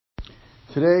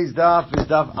Today's daf is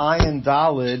daf Ayin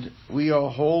Dalid. We are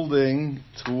holding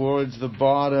towards the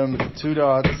bottom 2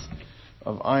 dots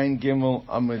of Ayin Gimel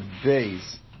Amud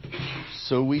Beis.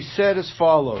 So we said as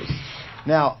follows.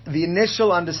 Now, the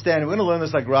initial understanding, we're going to learn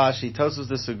this like Rashi. Tosfos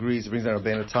disagrees, brings down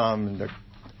Rabbeinu Tam, and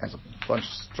has a bunch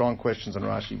of strong questions on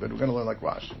Rashi, but we're going to learn like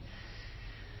Rashi.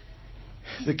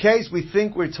 The case we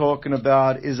think we're talking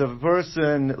about is a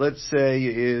person, let's say,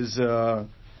 is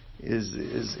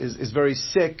very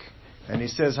sick, and he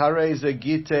says, "Harei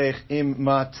gitech im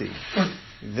mati,"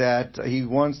 that he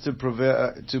wants to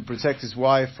protect his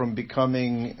wife from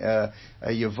becoming a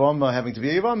Yavama, having to be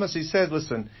a Yavama. So he says,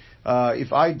 "Listen,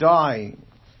 if I die,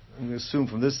 I'm going to assume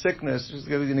from this sickness, just to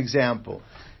give you an example,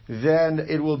 then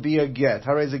it will be a get.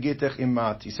 Harei gitech im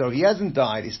mati." So he hasn't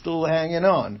died; he's still hanging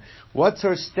on. What's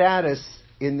her status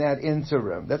in that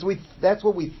interim? That's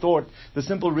what we thought. The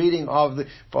simple reading of the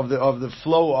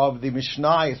flow of the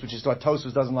Mishnayos, which is what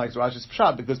Tosfos doesn't like Rashi's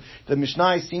Pshat, because the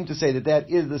Mishnayos seem to say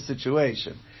that is the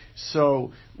situation.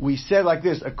 So we said like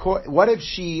this: what if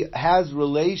she has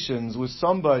relations with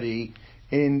somebody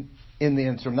in the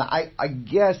interim? Now, I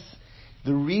guess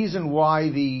the reason why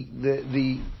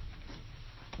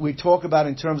we talk about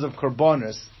in terms of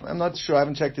korbanos, I'm not sure, I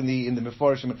haven't checked in the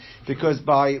Mefarshim, because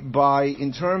by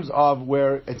in terms of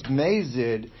where it's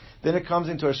mazid, then it comes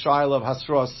into a shaila of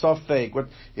hasra sofek. What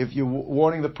if you're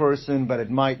warning the person, but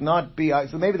it might not be?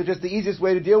 So maybe just the easiest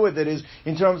way to deal with it is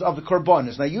in terms of the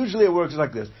korbanos. Now, usually it works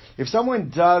like this: if someone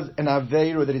does an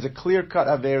aveira that is a clear-cut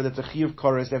aveira that's a chiyuv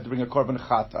koros, they have to bring a korban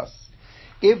chatas.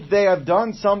 If they have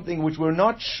done something which we're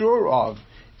not sure of,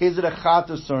 is it a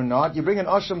chatus or not? You bring an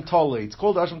asham tali. It's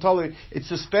called asham tali. It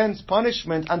suspends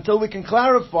punishment until we can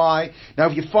clarify.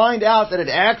 Now, if you find out that it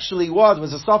actually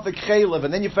was a suffix chaylev,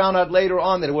 and then you found out later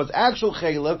on that it was actual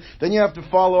chaylev, then you have to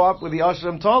follow up with the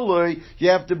asham tali. You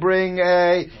have to bring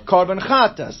a korban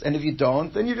chatas. And if you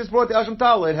don't, then you just brought the asham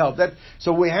tali. It helped.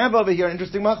 So we have over here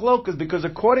interesting machlokas, because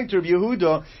according to Rabbi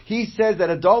Yehuda, he says that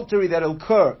adultery that will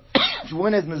occur,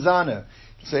 when is mezana.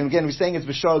 So again, we're saying it's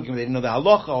b'shogim. They didn't know the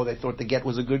halacha, or they thought the get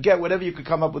was a good get. Whatever you could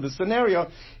come up with a scenario,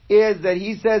 is that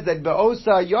he says that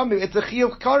be'osa yomi, it's a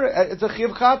chiyuv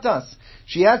chatas.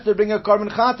 She has to bring a korban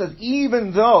chatas,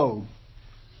 even though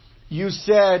you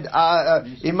said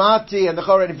imati and the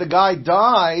chora. And if the guy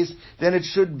dies, then it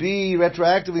should be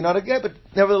retroactively not a get. But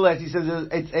nevertheless, he says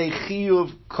it's a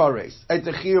chiyuv kores. It's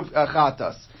a chiyuv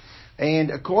chatas. And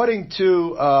according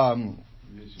to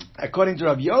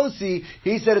Rabbi Yossi,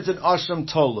 he said it's an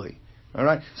asham toli. All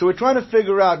right. So we're trying to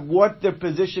figure out what their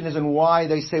position is and why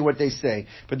they say what they say.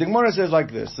 But the Gemara says like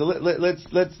this. So let's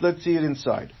see it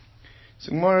inside.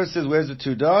 So Gemara says, where's the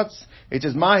 2 dots? It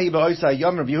says Mahi ba'oisai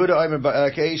yom Rabbi Yehuda omer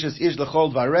ke'ishes ish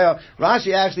l'chol varel.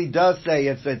 Rashi actually does say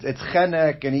it's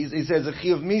chenek, and he says a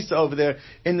chiyuv misa over there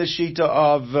in the shita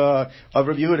of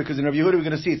Rabbi Yehuda, because in Rabbi Yehuda we're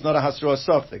going to see it's not a hasra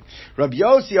sofik. Rabbi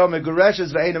Yossi omer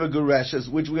gureshes ve'enem gureshes,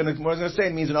 which we're going to say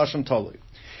means an asham toli.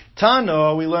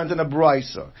 Tano, we learned in a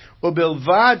brisa,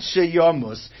 ubilvad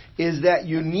sheyomus, is that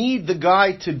you need the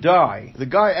guy to die. The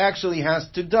guy actually has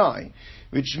to die.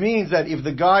 Which means that if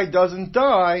the guy doesn't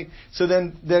die, so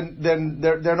then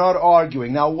they're not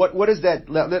arguing. Now, what is that?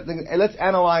 Let's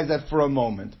analyze that for a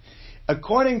moment.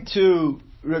 According to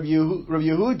Rabbi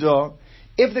Yehuda,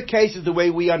 if the case is the way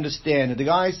we understand it, the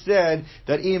guy said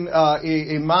that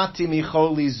imati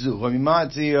micholi zu,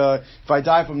 if I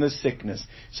die from this sickness.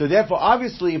 So therefore,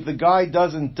 obviously, if the guy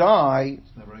doesn't die,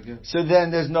 so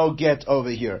then there's no get over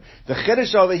here. The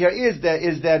chiddush over here is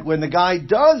that when the guy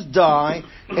does die,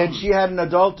 and she had an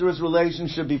adulterous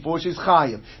relationship before, she's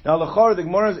chayiv. Now, l'chora, the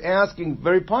Gemara is asking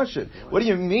very pashut. What do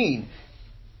you mean?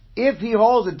 If he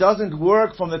holds it doesn't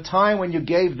work from the time when you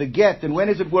gave the get, then when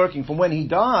is it working? From when he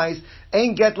dies,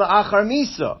 ain't get la'achar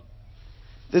misa.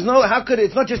 It's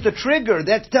not just a trigger.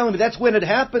 That's telling me that's when it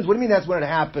happens. What do you mean that's when it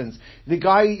happens?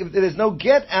 If there's no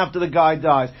get after the guy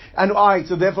dies. And alright,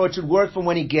 so therefore it should work from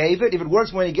when he gave it. If it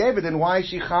works when he gave it, then why is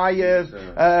she chayev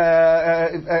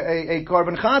a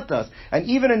korban chatas? And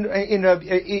even in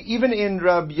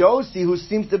Rabbi Yossi, who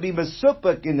seems to be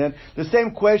mesupik in it, the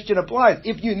same question applies.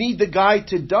 If you need the guy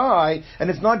to die, and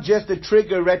it's not just a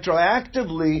trigger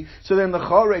retroactively, so then the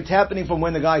chora, it's happening from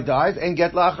when the guy dies, and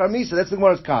get la'achar misa. That's the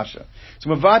Gemara's kasha. So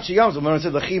Mavachi Yom, so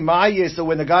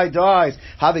when the guy dies,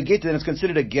 have a gittin, then it's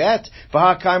considered a get.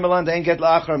 V'ha kaimalan ain't get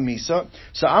la'achar misa.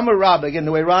 So I'm a Rabbi, again,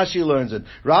 the way Rashi learns it.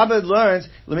 Rabbi learns,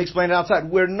 let me explain it outside.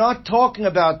 We're not talking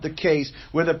about the case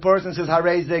where the person says,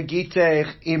 Harei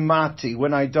gitech imati,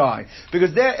 when I die.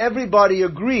 Because there everybody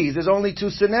agrees, there's only 2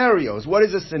 scenarios. What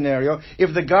is a scenario?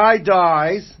 If the guy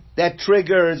dies, that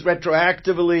triggers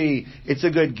retroactively, it's a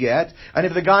good get. And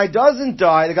if the guy doesn't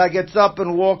die, the guy gets up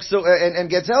and walks and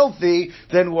gets healthy,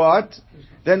 then what?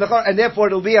 And therefore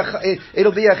it'll be a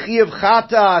chiyuv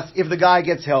chatas if the guy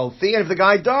gets healthy, and if the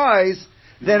guy dies,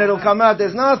 then it'll come out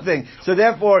there's nothing. So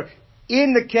therefore,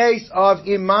 in the case of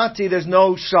imati, there's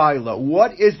no shaila.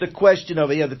 What is the question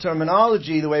over here? The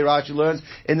terminology, the way Rashi learns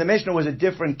in the Mishnah, was a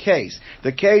different case.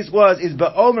 The case is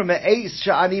ba'omer me'eis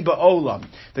sha'ani ba'olam.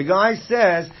 The guy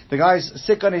says, the guy's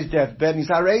sick on his deathbed, and he's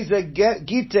hareze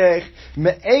gitech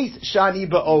me'eis sha'ani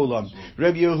ba'olam.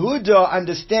 Rabbi Yehuda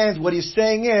understands what he's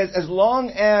saying is, as long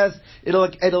as it'll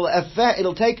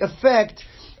take effect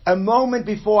a moment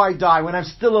before I die, when I'm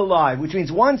still alive, which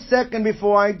means 1 second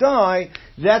before I die,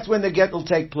 that's when the get will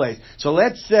take place. So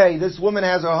let's say this woman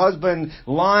has her husband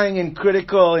lying in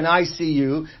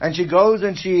ICU, and she goes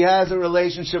and she has a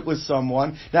relationship with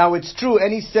someone. Now it's true,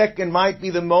 any second might be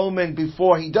the moment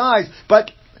before he dies, but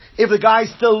if the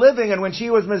guy's still living and when she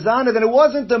was mezana, then it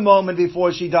wasn't the moment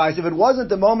before she dies. If it wasn't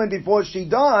the moment before she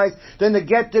dies, then the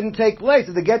get didn't take place.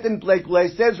 If the get didn't take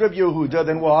place, says Rabbi Yehuda,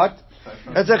 then what?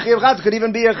 It's a chiyuv chatz. Could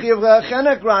even be a chiyuv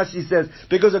chenek, Rashi says,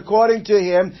 because according to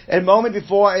him, a moment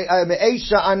before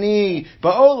me'esha ani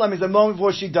ba'olam is a moment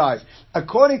before she dies.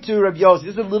 According to Rabbi Yossi,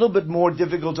 this is a little bit more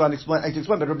difficult to explain,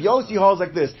 but Rabbi Yossi holds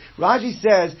like this. Rashi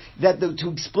says that to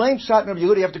explain Pshat and Rabbi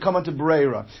Yehuda, you have to come onto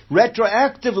Breira.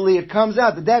 Retroactively, it comes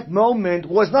out that moment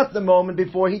was not the moment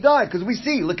before he died, because we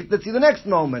see, let's see the next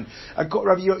moment.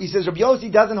 He says Rabbi Yossi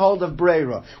doesn't hold of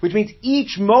Breira, which means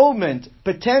each moment,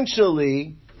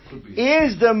 potentially,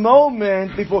 is the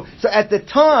moment before. So at the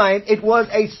time, it was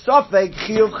a sofek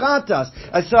chiyuv chatas,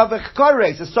 a sofek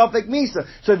kares, a sofek misa.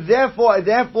 So therefore,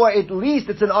 at least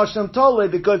it's an asham tole,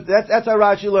 because that's how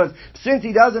Rashi learns. Since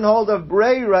he doesn't hold of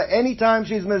breira, anytime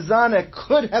she's mezana,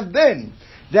 could have been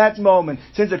that moment.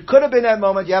 Since it could have been that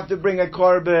moment, you have to bring a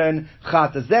korban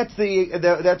chatas. That's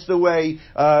the way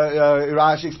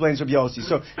Rashi explains Rabbi Yossi.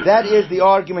 So that is the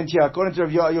argument here. According to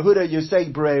Rabbi Yehuda, you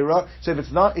say breira. So if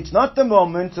it's not the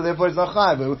moment, so therefore it's not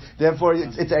chayav. Therefore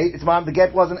it's mom. The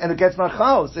get wasn't, and the get's not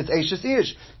chaos. It's eishes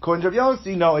ish. According to Rabbi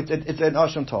Yossi, no, it's an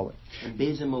asham tole. And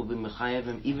Bezim will be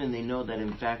mechayavim, even they know that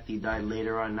in fact he died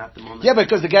later on, not the moment. Yeah,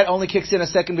 because the get only kicks in a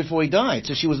second before he died,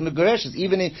 so she was megareshes.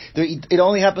 Even it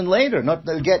only happened later, not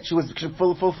the get. She was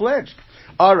full-fledged.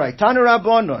 All right, Tanu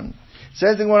Rabbanon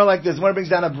says the one like this. One brings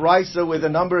down a brisa with a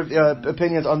number of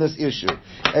opinions on this issue.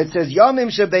 It says Yomim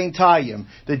shebein tayim,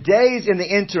 the days in the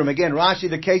interim. Again, Rashi,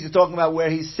 the case is talking about where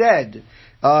he said,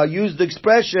 used the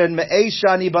expression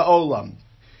me'eshani ba'olam,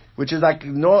 which is like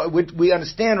which we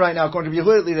understand right now, according to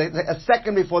Yehuda, a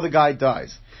second before the guy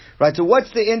dies. Right? So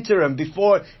what's the interim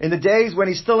before, in the days when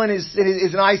he's still in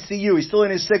ICU, he's still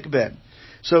in his sick bed.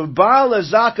 So Baal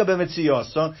Zaka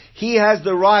b'mitziyoso, he has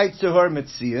the right to her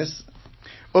mitzias.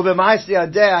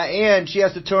 And she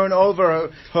has to turn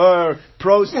over her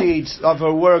proceeds of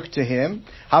her work to him.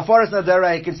 Hafaras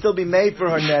nadara, he can still be made for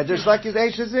her neder, like his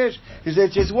Eishes Ish,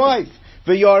 his wife.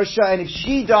 V'yarsha, and if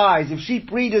she dies, if she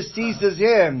predeceases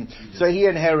him, so he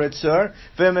inherits her.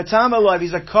 V'metamalav,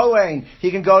 he's a Kohen,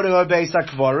 he can go to her Beis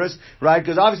HaKvaros, right?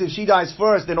 Because obviously if she dies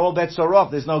first, then all bets are off,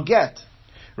 there's no get.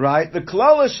 Right? The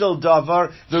klala shel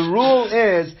davar, the rule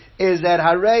is that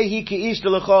harei hi ki'ish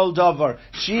l'chol davar.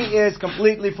 She is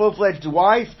completely full-fledged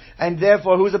wife, and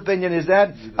therefore, whose opinion is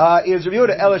that? Is Rabbi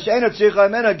Yehuda, ela she'ena tzricha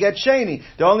mena get sheni.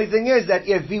 The only thing is that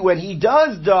when he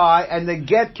does die and the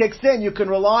get kicks in, you can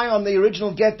rely on the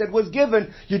original get that was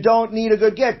given. You don't need a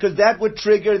good get, because that would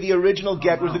trigger the original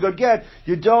get was the good get.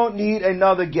 You don't need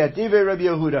another get. Divrei Rabbi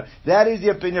Yehuda. That is the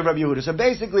opinion of Rabbi Yehuda. So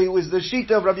basically, it was the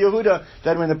shita of Rabbi Yehuda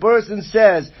that when the person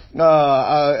says,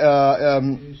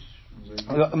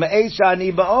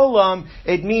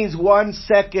 it means 1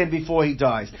 second before he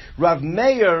dies. Rav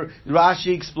Meir,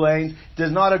 Rashi explains,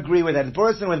 does not agree with that. When the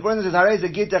person says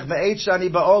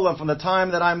from the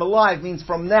time that I'm alive, means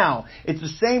from now. It's the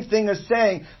same thing as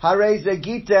saying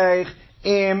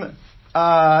im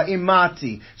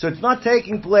imati. So it's not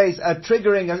taking place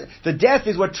the death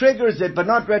is what triggers it, but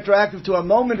not retroactive to a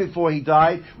moment before he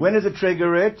died. When does it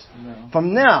trigger it? No.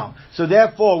 From now. So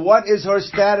therefore, what is her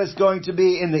status going to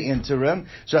be in the interim?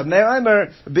 So it's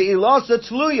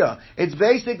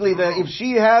basically that if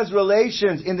she has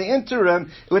relations in the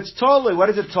interim, it's totally, what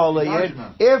is it totally?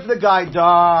 If the guy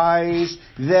dies,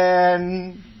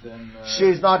 then then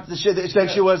she's not. She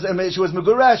was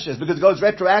megureshes because it goes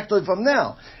retroactively from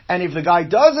now. And if the guy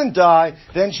doesn't die,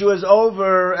 then she was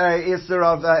over Isser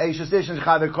of Eishasish and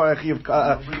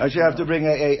she have to bring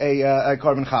a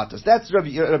carbon chatas. That's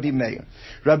Rabbi Meir.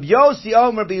 Rabbi Yossi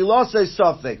Omer Bilosei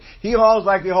Sofek. He holds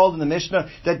like we hold in the Mishnah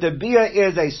that the bia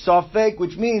is a Sofek,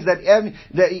 which means that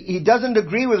he doesn't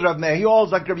agree with Rabbi Meir. He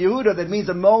holds like Rabbi Yehuda that means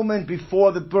a moment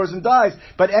before the person dies.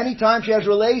 But any time she has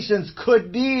relations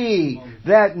could be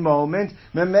that moment.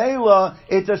 Memela,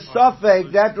 it's a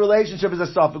Sofek. That relationship is a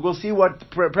Sofek. We'll see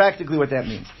practically what that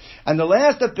means. And the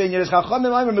last opinion is Chachamim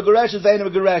Aimer Megureshes Ve'ena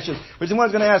Megureshes, which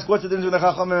someone's going to ask, what's the difference between the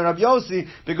Chachamim and Rabbi Yossi?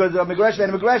 Because Meguresh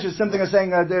Ve'ena Megureshes, something is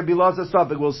saying there be lots of stuff,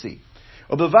 we'll see.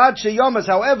 Obavad Sheyomas,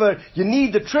 however, you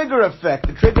need the trigger effect.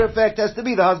 The trigger effect has to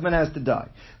be the husband has to die.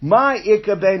 My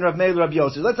Ika Bein Rav Meir Rav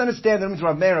Yossi. Let's understand the difference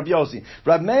between Rav Meir and Rav Yossi.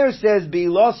 Rav Meir says Bi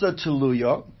Losa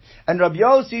Tuluyo. And Rabbi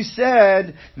Yossi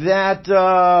said that,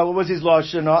 what was his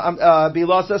lashon?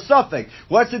 Bilosa Sofek.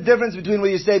 What's the difference between when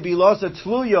you say Bilosa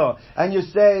Tluyo and you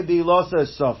say Bilosa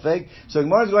Sofek? So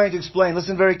Gemara is going to explain.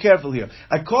 Listen very carefully here.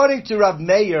 According to Rabbi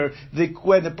Meir,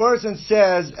 when the person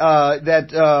says that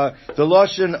the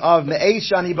lashon of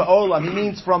Me'eshani Ba'olam, he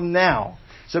means from now.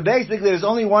 So basically, there's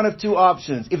only one of two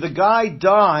options. If the guy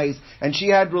dies and she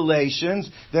had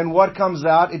relations, then what comes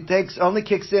out? It only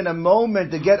kicks in a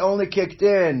moment. The get only kicked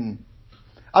in.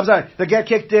 I'm sorry, the get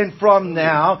kicked in from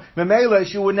now. Memela,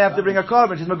 she wouldn't have to bring a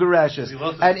carbon. She's megureshes.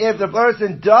 And if the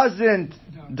person doesn't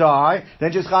die,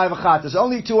 then just chayav chatas.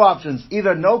 Only two options: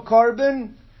 either no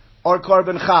carbon or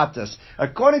carbon chatas.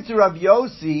 According to Rabbi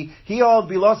Yossi, he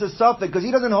holds bilosa sofek because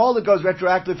he doesn't hold it goes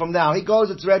retroactively from now. He goes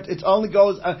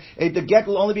the get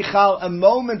will only be chal a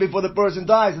moment before the person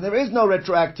dies, and there is no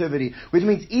retroactivity, which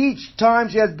means each time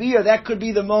she has bia, that could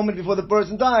be the moment before the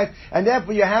person dies, and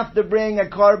therefore you have to bring a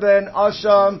carbon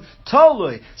asham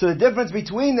tolui. So the difference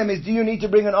between them is, do you need to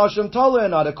bring an asham tolui or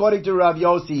not? According to Rabbi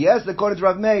Yossi, yes. According to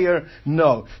Rabbi Meir,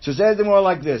 no. So it says it more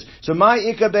like this. So my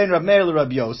ikka ben Rabbi Meir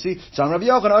Rabbi Yossi. So Rabbi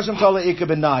Yochanan asham.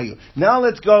 Now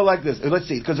let's go like this. Let's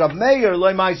see, because Rav Meir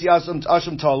loy ma'isi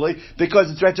asham tolei,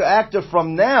 because it's retroactive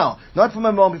from now, not from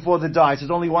a moment before the dies.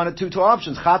 There's only one or two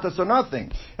options, chatas or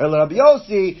nothing. Rabbi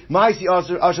Yossi ma'isi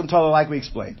asham tolei, like we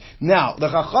explained. Now the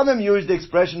Chachamim use the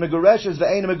expression megureshes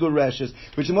ve'ena megureshes,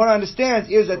 which the more understands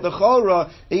is that the chora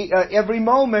every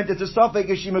moment it's a suffix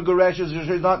is she megureshes or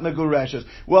she's not megureshes.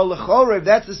 Well, the chora, if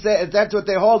that's what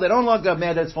they hold, they don't look at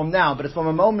man that's from now, but it's from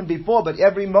a moment before. But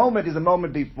every moment is a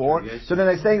moment before. So then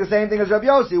they're saying the same thing as Rabbi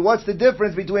Yossi. What's the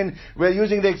difference between we're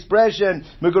using the expression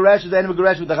megureshes and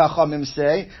megureshes, what the Chachamim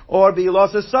say, or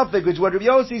bilosa suffix, which is what Rabbi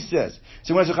Yossi says?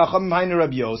 So when it's Chachamim hainu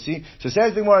Rabbi Yossi, so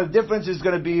says the more the difference is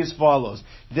going to be as follows.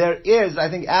 There is, I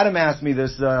think Adam asked me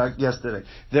this yesterday.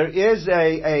 There is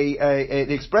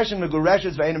the expression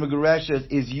megureshes ve'ena megureshes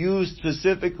is used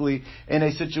specifically in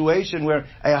a situation where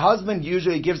a husband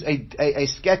usually gives a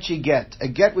sketchy get, a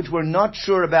get which we're not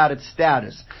sure about its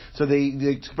status. So the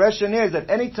expression is that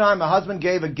any time a husband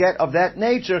gave a get of that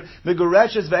nature,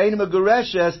 megureshes ve'ena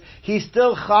megureshes, he's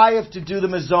still chayav to do the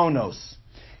mezonos.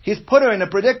 He's put her in a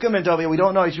predicament over here. We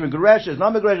don't know if she's megureshes,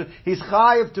 not megureshes. He's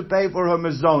chayav to pay for her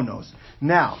mezonos.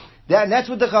 Now, that's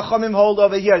what the Chachamim hold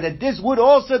over here, that this would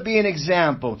also be an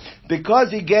example.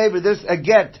 Because he gave her a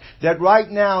get, that right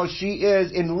now she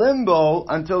is in limbo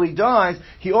until he dies,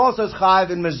 he also is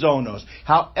chayav in mezonos.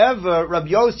 However, Rabbi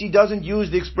Yossi doesn't use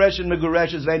the expression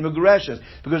megureshes ve'en megureshes,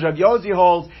 because Rabbi Yossi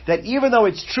holds that even though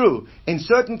it's true, in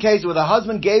certain cases where the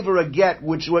husband gave her a get,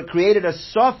 which created a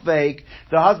suffix,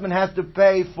 the husband has to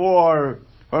pay for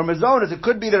or mazonas. It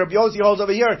could be that Rabbi Yossi holds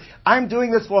over here, I'm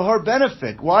doing this for her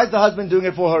benefit. Why is the husband doing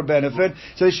it for her benefit?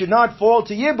 So it should not fall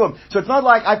to Yibum. So it's not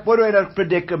like I put her in a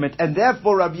predicament. And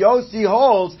therefore Rabbi Yossi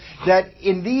holds that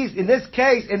in this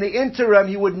case, in the interim,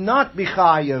 he would not be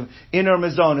chayiv in her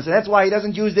mazonas. And that's why he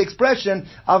doesn't use the expression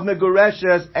of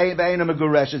megureshes, be'ena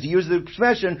megureshes. He uses the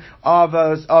expression of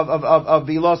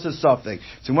bilosa suffix.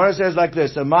 So Gemara says like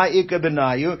this, my Ika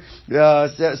benayu,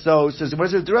 so Gemara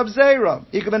says, Rab Zera,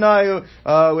 Ika benayu,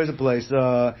 where's the place?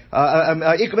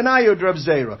 Ikbenayu Rab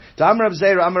Zera. To Amar Rab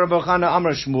Zera, Amar Rab Chana,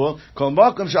 Amar Shmuel. Kol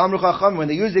Makom She'amru Chacham. When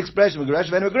they use the expression Meguresh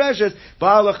ve'en Megureshes,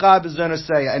 Ba'al Achab is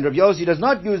Zenaseya. And Rab Yossi does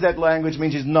not use that language,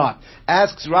 means he's not.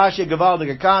 Asks Rashi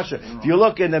Gavaldik Akasha. If you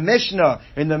look in the Mishnah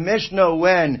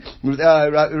when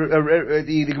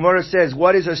the Gemara says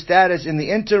what is her status in the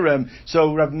interim,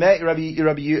 so Rabbi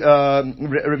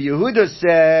Yehuda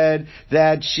said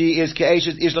that she is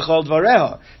Ke'eshes Ish L'chol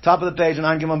Dvareha. Top of the page on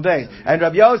Angimon Beis. And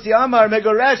Rabbi Yossi Amar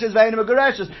Megoreshes Ve'ein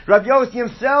Megoreshes. Rabbi Yossi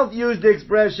himself used the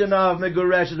expression of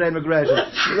Megoreshes Ve'ein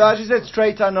Megoreshes. Rashi said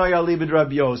straight Tanoya Libid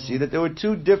Rabbi Yossi, that there were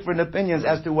two different opinions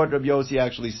as to what Rabbi Yossi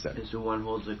actually said. So one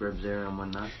holds like Reb Zera and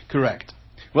one not? Correct.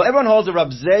 Well, everyone holds a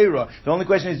Rab Zera. The only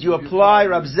question is, do you apply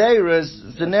Rab Zera's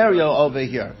scenario over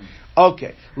here?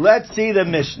 Okay, let's see the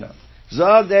Mishnah.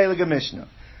 Zog Deilig Mishnah.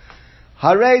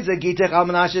 Hareza Gitech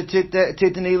Almanashe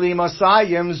Titani Li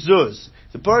Masayim Zuz.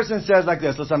 The person says like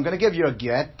this, listen, I'm going to give you a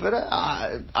get, but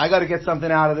I got to get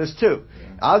something out of this too.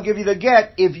 I'll give you the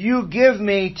get if you give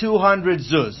me 200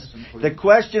 zuz. The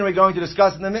question we're going to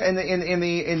discuss in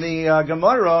the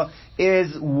Gemara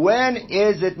is, when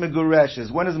is it megureshes?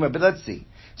 When is it? But let's see.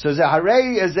 So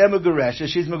Zaharei is megureshes.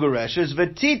 She's megureshes.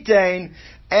 V'titein,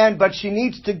 but she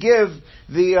needs to give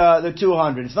the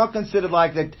 200. It's not considered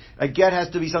like that a get has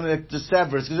to be something that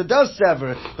severs, because it does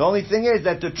sever. The only thing is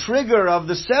that the trigger of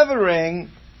the severing,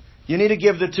 you need to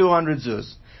give the 200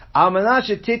 zuz. Let's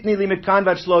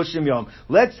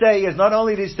say, is not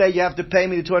only did he say you have to pay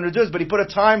me the 200 zuz, but he put a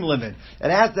time limit. It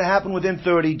has to happen within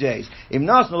 30 days.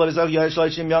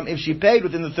 If she paid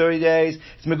within the 30 days,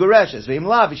 it's megureshes.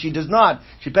 If she does not,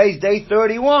 she pays day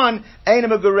 31, ain't a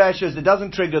megureshes. It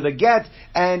doesn't trigger the get,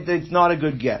 and it's not a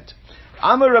good get.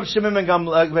 Amar Rav Shimon ben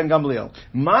Gamliel.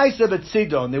 Ma'aseh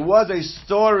b'Tzidon. There was a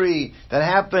story that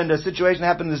happened, a situation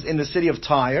happened in the city of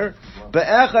Tyre.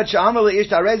 Be'echad she'amar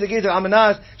le'ishta arei zegita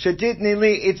amanas shetitni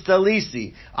li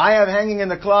itztalisi. I have hanging in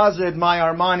the closet my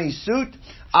Armani suit.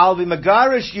 I'll be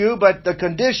megarish you, but the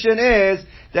condition is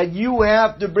that you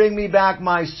have to bring me back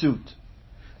my suit.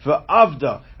 For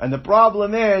Avda. And the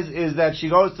problem is that she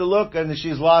goes to look and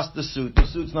she's lost the suit. The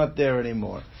suit's not there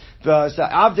anymore. So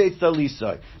Amru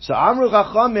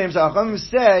Chachamim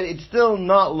said it's still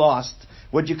not lost.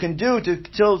 What you can do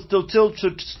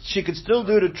she could still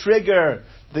do to trigger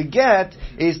the get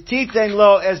is Titen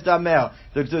Lo Es Damel.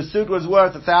 The suit was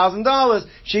worth $1,000,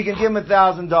 she can give him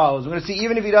 $1,000. We're going to see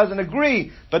even if he doesn't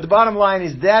agree, but the bottom line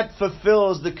is that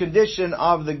fulfills the condition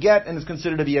of the get and is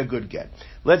considered to be a good get.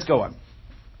 Let's go on.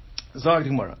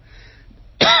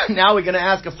 Now we're going to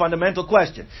ask a fundamental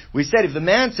question. We said if the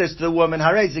man says to the woman,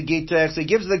 Harei Zegitech, so he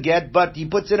gives the get, but he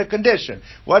puts in a condition.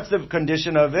 What's the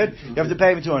condition of it? You have to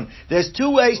pay him 200. There's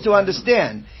two ways to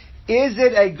understand. Is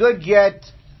it a good get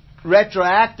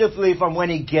retroactively from when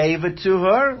he gave it to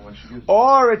her?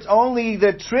 Or it's only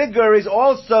the trigger is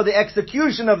also the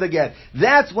execution of the get.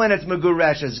 That's when it's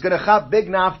meguresh. It's going to have big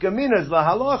nafkaminas la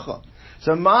halacha.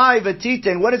 So my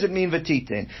v'titein, what does it mean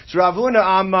v'titein? So Rav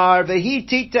Huna Amar v'hi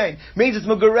titein means it's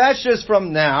megureshes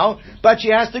from now, but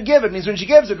she has to give it. It means when she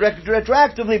gives it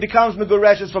retroactively, it becomes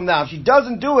megureshes from now. If she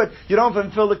doesn't do it, you don't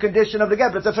fulfill the condition of the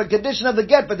get. But it's a condition of the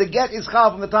get, but the get is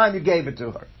chal from the time you gave it to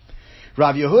her.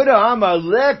 Rav Yehuda Amar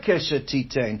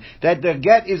lekeshetitein, that the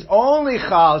get is only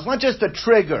chal. It's not just a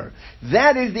trigger.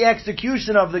 That is the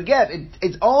execution of the get.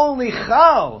 It's only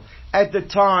chal at the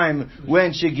time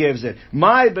when she gives it.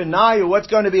 My benayu, what's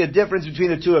going to be a difference between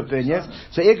the two opinions?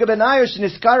 So Ika benayu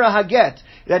sheniskara haget,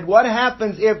 that what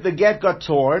happens if the get got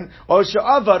torn, or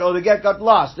she'avad, or the get got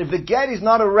lost. If the get is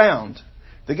not around,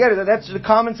 that's the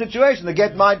common situation. The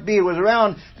get might be, it was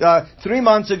around 3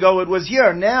 months ago, it was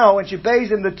here. Now, when she pays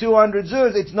him the 200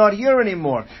 zuz, it's not here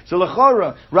anymore. So,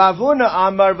 l'chora, Ravuna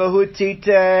Amar Vahu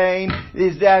Titein,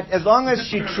 is that as long as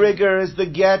she triggers the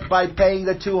get by paying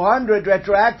the 200,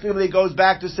 retroactively it goes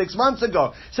back to 6 months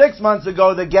ago. 6 months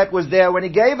ago, the get was there when he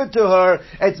gave it to her,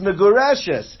 it's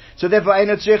megureshes. So therefore, I'm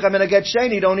going to get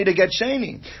sheni, you don't need to get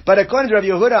sheni. But according to Rav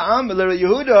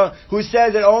Yehuda, who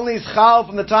says it only is chal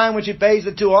from the time when she pays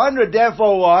the 200,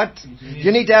 therefore what?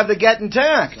 You need to have the get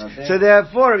intact. So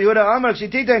therefore, Rav Yehuda Amar, I'm going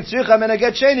to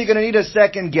get sheni, you're going to need a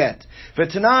second get.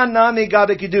 This same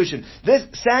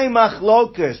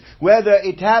machlokas, whether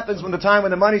it happens from the time when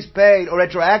the money's paid or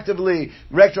retroactively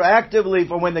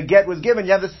from when the get was given,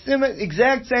 you have the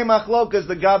exact same machlokas,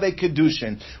 the gabe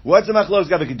kedushin. What's the machlokas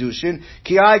gabe kedushin?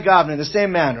 Ki I gavna, in the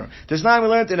same manner. This time we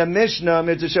learned in a Mishnah,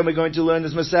 Mitzvah, we're going to learn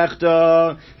this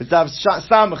Masechta, it's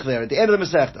Samach there, at the end of the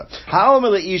Masechta.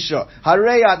 Ha'omer le'isha,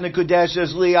 hareyat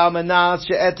nekudeshes li almanas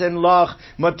she'eten lach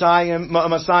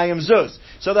masayim zuz.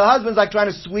 So the husband's like trying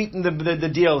to sweeten the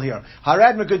deal here.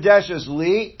 Harad mekudeshes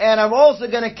li, and I'm also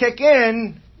going to kick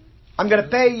in I'm going to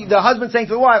pay, the husband saying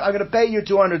to the wife, I'm going to pay you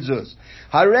 200 zuz.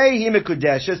 Harei hi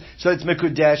mekudeshes, so it's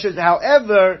mekudeshes.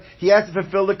 However, he has to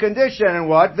fulfill the condition, and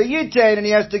what? V'yitain, and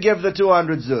he has to give the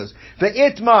 200 zuz.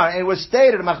 V'itmar, and it was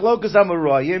stated, machlokas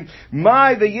amuroyim,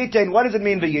 my v'yitain, what does it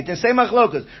mean v'yitain? Say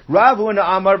machlokas. Rav Huna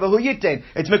amar v'hu yitain.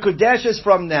 It's mekudeshes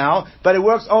from now, but it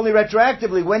works only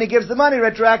retroactively. When he gives the money,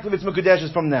 retroactively, it's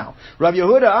mekudeshes from now. Rav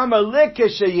Yehuda amar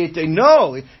likeshe yitain.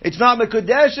 No, it's not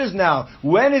mekudeshes now.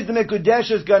 When is the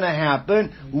mekudeshes going to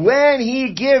happen? When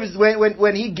he gives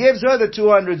her the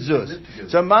 200 zuz.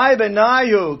 So my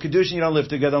benayu, kedushin, you don't live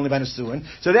together, only by nesuin.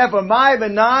 So therefore, my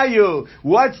benayu,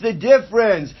 what's the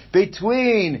difference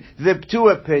between the two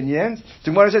opinions?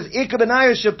 So Gemara says, Ika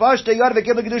benayu shepashta yad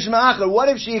v'kibla kedushin ma'achar. What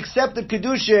if she accepted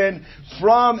kedushin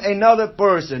from another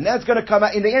person? That's going to come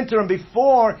out in the interim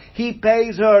before he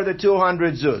pays her the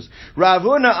 200 zuz. Rav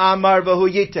Huna amar v'hu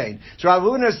yitain. So Rav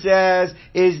Huna says,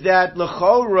 is that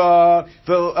l'chora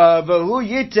v'hu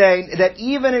yitain, that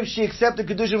even if she accepted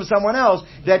kedushin from someone else,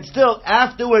 that still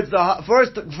afterwards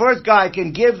the first guy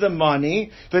can give the money,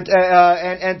 but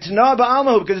and t'na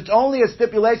ba'almahu, because it's only a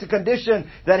stipulation condition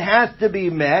that has to be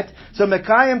met. So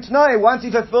mekayim t'nai, once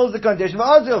he fulfills the condition,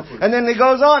 and then he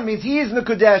goes on, means he is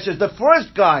mekudeshes, the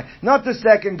first guy, not the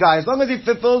second guy. As long as he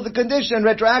fulfills the condition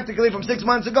retroactively from 6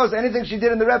 months ago, so anything she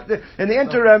did in the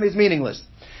interim is meaningless.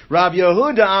 Rav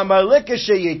Yehuda Amar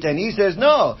Likashayit, and he says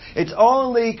no, it's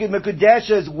only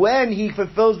mekudeshes when he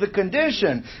fulfills the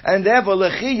condition, and therefore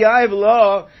lechi yav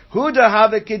lo huda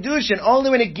have kedushin. Only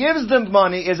when he gives them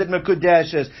money is it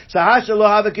mekudeshes. So hasha lo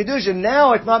have kedushin.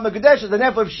 Now it's not mekudeshes, and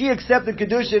therefore if she accepted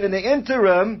kedushin in the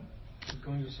interim,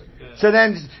 so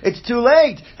then it's too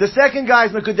late. The second guy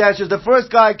is mekudeshes. The first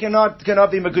guy cannot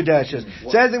be mekudeshes.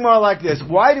 Says more like this: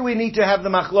 why do we need to have the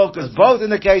machlokas both in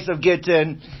the case of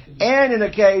Gittin and in the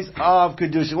case of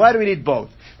kedushin? Why do we need both?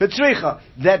 The tzricha,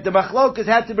 that the machlokas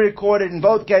have to be recorded in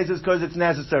both cases because it's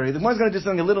necessary. The one's going to do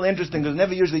something a little interesting because it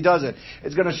never usually does it.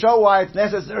 It's going to show why it's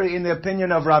necessary in the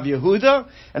opinion of Rav Yehuda,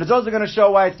 and it's also going to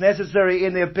show why it's necessary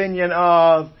in the opinion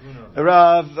of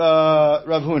Rav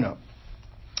Huna.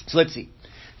 So let's see.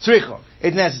 Tzricha,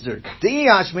 it's necessary.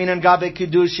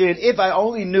 If I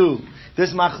only knew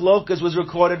this machlokas was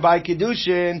recorded by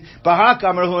kedushin,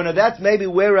 bahakam Rav Huna, that's maybe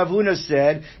where Rav Huna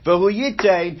said, v'hu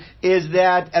yitain, is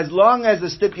that as long as the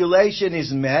stipulation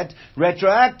is met,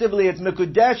 retroactively it's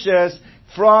mekudeshes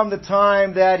from the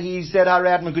time that he said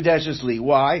harat mekudeshes li.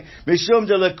 Why? Mishum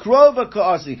de lekrova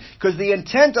ka'asi, because the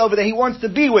intent over there, he wants to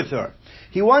be with her.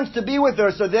 He wants to be with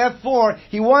her, so therefore,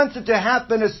 he wants it to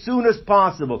happen as soon as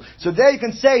possible. So there you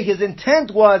can say his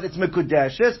intent was it's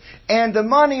mekudeshes, and the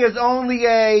money is only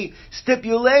a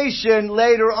stipulation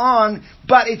later on,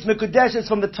 but it's mekudeshes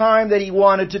from the time that he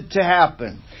wanted it to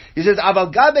happen. He says,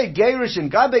 "Aval gabe gerushin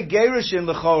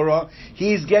lechora."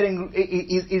 He's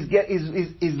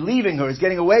leaving her. He's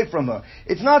getting away from her.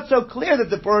 It's not so clear that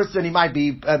the person, he might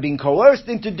be being coerced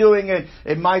into doing it.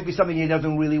 It might be something he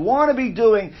doesn't really want to be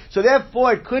doing. So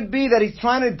therefore, it could be that he's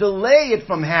trying to delay it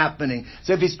from happening.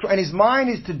 So if his mind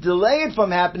is to delay it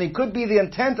from happening, could be the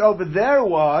intent over there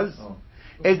was.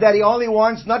 Is that he only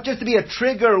wants not just to be a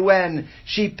trigger when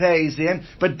she pays him,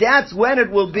 but that's when it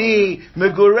will be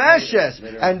megureshes.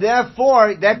 And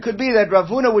therefore, that could be that Rav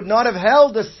Huna would not have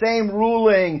held the same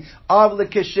ruling of the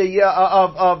Kishaya,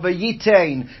 of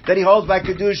Yitain, that he holds by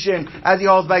Kedushin as he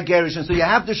holds by Gerushin. So you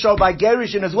have to show by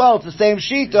Gerushin as well, it's the same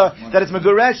Shita, that it's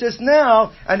megureshes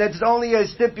now, and it's only a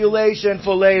stipulation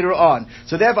for later on.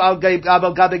 So therefore, Al Gabe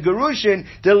Gerushin,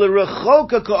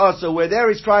 where there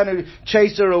he's trying to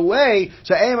chase her away.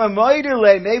 So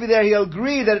maybe there he'll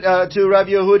agree that to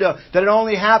Rabbi Yehuda that it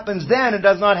only happens then and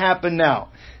does not happen now.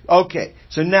 Okay,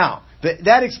 so now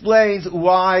that explains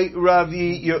why Rav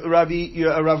Huna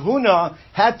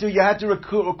you had to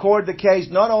record the case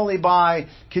not only by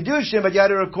Kedushin, but you had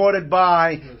to record it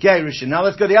by Gerushin. Now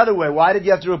let's go the other way. Why did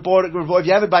you have to report it? If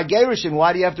you have it by Gerushin,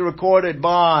 why do you have to record it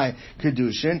by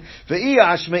Kedushin? And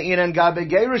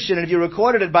if you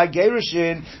recorded it by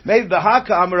Gerushin, maybe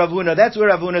Bahaka Amar Rav Huna, that's where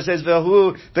Rav Huna says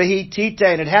Vehu Vehi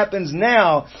Titain. It happens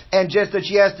now, and just that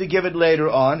she has to give it later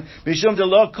on. Mishum de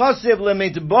lo kosiv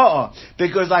lemitba'a.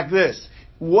 Because like this,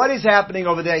 what is happening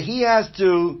over there? He has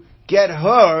to get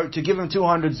her to give him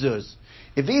 200 zuz.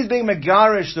 If he's being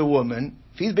megarish the woman,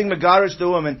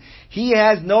 he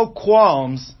has no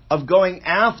qualms of going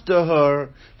after her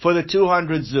for the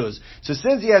 200 zuz. So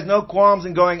since he has no qualms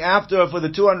in going after her for the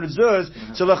 200 zuz,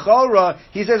 so l'chora,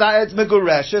 he says, it's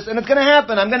megureshes, and it's gonna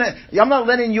happen. I'm not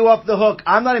letting you off the hook.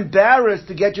 I'm not embarrassed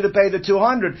to get you to pay the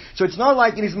 200. So it's not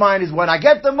like in his mind is when I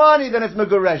get the money, then it's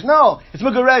meguresh. No, it's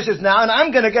megureshes now, and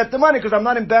I'm gonna get the money because I'm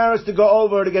not embarrassed to go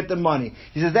over to get the money.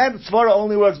 He says that svara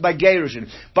only works by gerushin.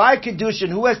 By kedushin,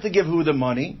 who has to give who the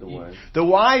money? The wife. The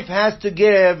wife has to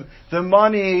give the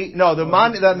money. No, the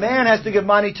man has to give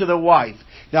money to the wife.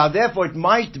 Now, therefore, it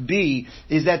might be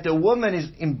is that the woman is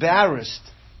embarrassed.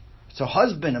 It's her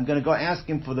husband. I'm going to go ask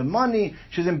him for the money.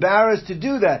 She's embarrassed to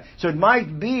do that. So it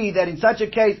might be that in such a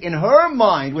case, in her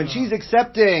mind, when she's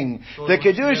accepting the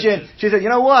kedushin, she said, you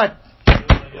know what?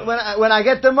 When I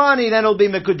get the money, then it'll be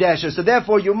mekudesha. So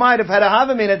therefore, you might have had a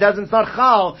havamin. It's not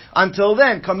chal until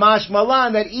then. Kamash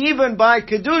malan, that even by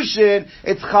kedushin,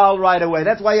 it's chal right away.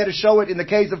 That's why you had to show it in the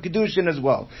case of kedushin as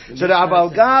well. So the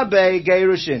aval gabe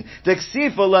gerushin, the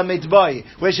ksifa la mitbai,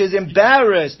 where she's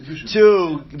embarrassed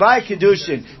to by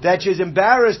kedushin, that she's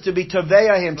embarrassed to be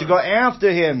taveya him, to go after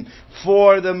him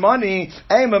for the money.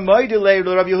 Maybe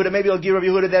I'll give Rabbi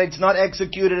Yehuda that it's not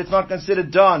executed, it's not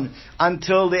considered done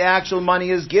until the actual money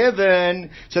is given.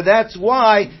 So that's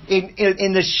why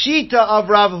in the shita of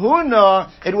Rav Huna,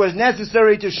 it was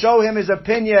necessary to show him his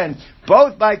opinion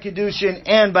both by kedushin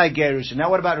and by gerushin. Now,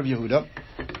 what about Rav Yehuda?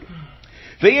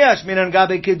 If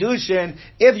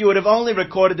you would have only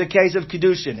recorded the case of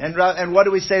kedushin, and what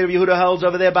do we say Rav Yehuda holds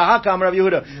over there? Bahakam Rav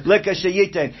Yehuda leka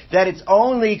sheyiten, that it's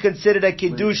only considered a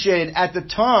kedushin at the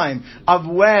time of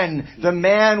when the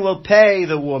man will pay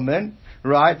the woman.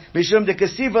 Right? Mishum de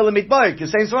kasiva lemitbayik, the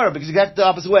same sort of, because you got the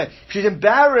opposite way. She's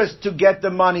embarrassed to get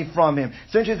the money from him.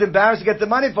 Since she's embarrassed to get the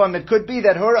money from him, it could be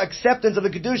that her acceptance of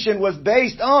the kedushin was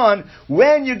based on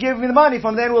when you give me the money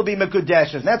from, then will be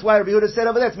mekudeshes. That's why Rabbi Yehuda said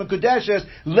over there, it's mekudeshes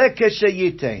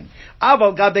lekeshayitain.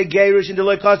 Aval gabe gerushin de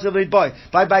loikasav lemitbayik.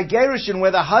 By gerushin, where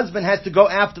the husband has to go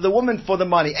after the woman for the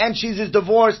money, and she's his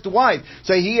divorced wife,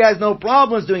 so he has no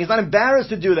problems doing it. He's not embarrassed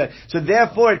to do that. So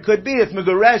therefore, it could be it's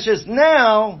megureshes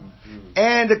now.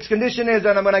 And the condition is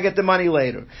that I'm going to get the money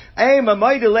later. So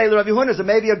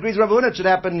maybe agrees Rav Huna, it should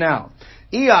happen now.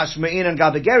 And now,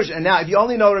 if you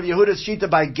only know Rav Yehuda's shita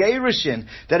by gerushin,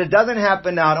 that it doesn't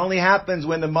happen now, it only happens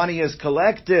when the money is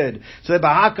collected. So the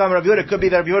Bahakam Rav Yehuda, could be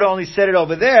that Rav Yehuda only said it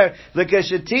over there.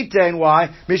 And why?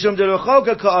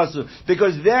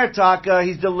 Because there, Taka,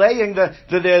 he's delaying the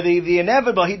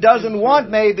inevitable. He doesn't want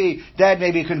maybe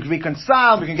he can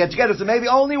reconcile, we can get together. So maybe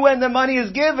only when the money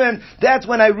is given, that's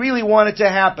when I really want it to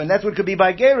happen. That's what could be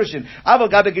by gerushin. Aval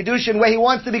gabe kedushin, where he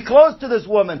wants to be close to this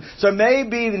woman. So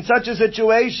maybe in such a situation,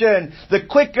 the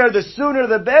quicker, the sooner,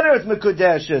 the better it's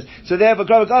mekudeshes. So therefore,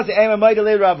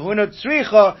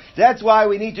 that's why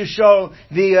we need to show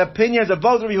the opinions of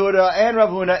both Rav Yehuda and Rav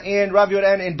Huna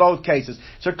in both cases.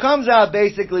 So it comes out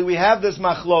basically we have this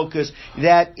machlokus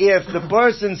that if the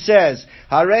person says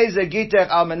Hareza gitech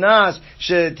almanas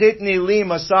shetitni li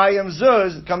masayim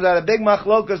zuz, it comes out a big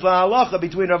machlokus la halacha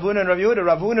between Rav Huna and Rav Yehuda.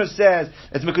 Rav Huna says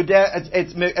it's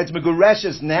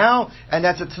megureshes now, and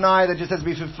that's a t'nai that just has to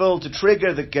be fulfilled to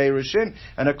trigger the gerushin.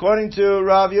 And according to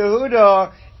Rav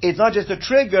Yehuda, it's not just a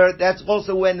trigger, that's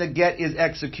also when the get is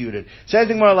executed. Says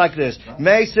the Gemara like this,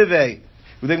 Mei Sevei.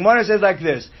 The Gemara says like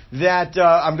this, that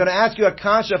I'm going to ask you a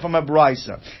kasha from a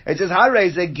brisa. It says, Harei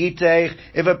ze gitech,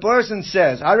 if a person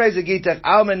says, Harei ze gitech,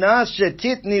 al menas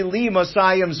shetitni li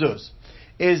mosayim zuz,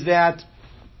 is that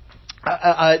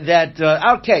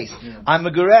our case, I'm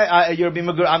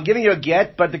giving you a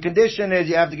get, but the condition is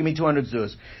you have to give me 200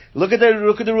 zuz. Look at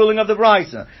the ruling of the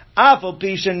brisa. Afal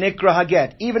pisha nikra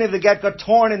haget. Even if the get got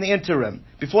torn in the interim,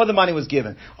 before the money was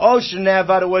given.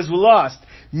 Oshenevad, it was lost.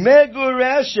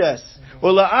 Megureshes.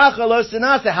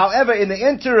 However, in the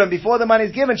interim, before the money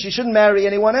is given, she shouldn't marry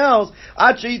anyone else.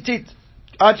 Until she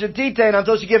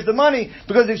gives the money,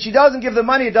 because if she doesn't give the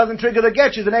money, it doesn't trigger the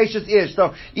get. She's an Ashes Ish.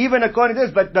 So even according to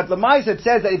this, but Lamais, it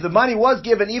says that if the money was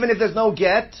given, even if there's no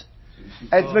get,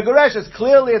 it's Megureshes.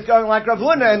 Clearly it's going like Rav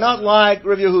Huna and not like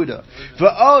Rav Yehuda.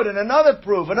 V'od, and another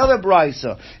proof, another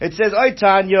brisa. It says, Oy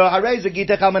Tanya, Harei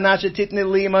Zagita Chamanasha Titni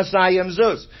Li Masayim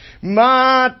Zuz.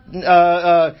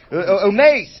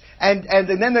 Umeis. And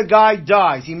then the guy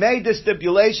dies. He made the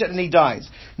stipulation and he dies.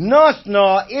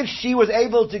 Nosna, if she was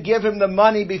able to give him the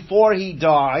money before he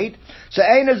died, so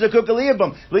Eina Zakuk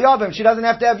Liyavim, she doesn't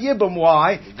have to have Yibum.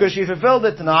 Why? Because she fulfilled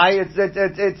it tonight.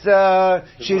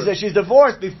 She's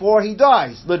divorced before he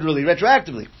dies, literally,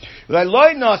 retroactively. But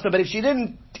if she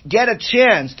didn't get a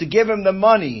chance to give him the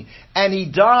money and he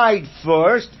died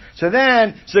first, so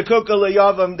then Zakuk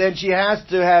Liyavim, then she has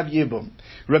to have Yibum.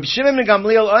 Rabbi Shimon ben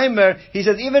Gamliel Omer, he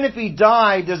says even if he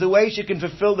died, there's a way she can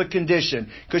fulfill the condition.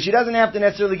 Because she doesn't have to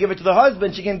necessarily give it to the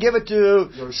husband, she can give it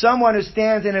to someone who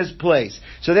stands in his place.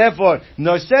 So therefore,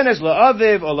 nosenes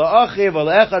la'aviv, or la'achiv, or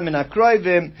la'echad min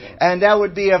ha'kroivim, and that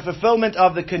would be a fulfillment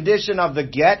of the condition of the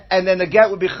get, and then the get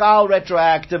would be chal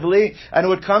retroactively, and it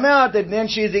would come out that then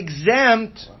she is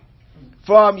exempt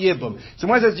from Yibum. So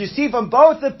one says, you see from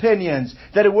both opinions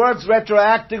that it works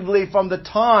retroactively from the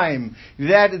time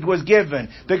that it was given.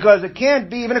 Because it can't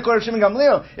be, even according to Shimon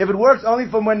Gamliel, if it works only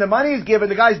from when the money is given,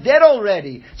 the guy's dead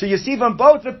already. So you see from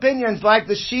both opinions, like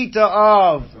the Shita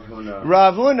of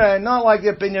Rav Huna, and not like the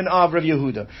opinion of Rav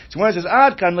Yehuda. So one says,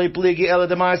 Ad kan li pligi ela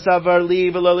demar savar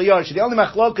li v'lo liyorshi. The only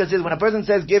machlokas is when a person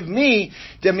says, give me,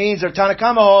 that means, or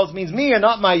Tanakama holds, means me and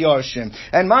not my yorshim.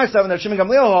 And my savar, that Shimon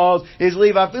Gamliel holds, is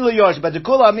leave afilu yorsh.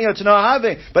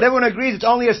 But everyone agrees it's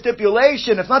only a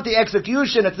stipulation. It's not the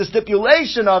execution. It's the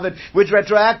stipulation of it, which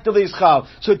retroactively is chal.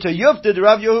 So to Yufta, the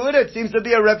Rav Yehuda, it seems to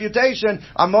be a refutation.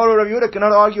 Amor Rav Yehuda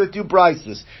cannot argue with two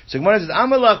prices. So Gemara says,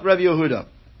 Amalach Rav Yehuda.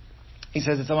 He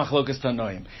says it's a machlokas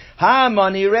tanoim. Ha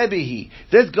mani Rebbe.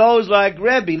 This goes like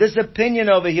Rebbe. This opinion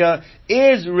over here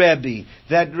is Rebbe.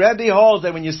 That Rebbe holds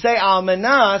that when you say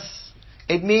almanas,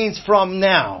 it means from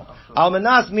now.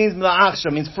 Almanas means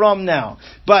ma'achshav, means from now.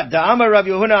 But the Amar Rav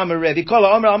Yehuda Amar Rebbe, Kol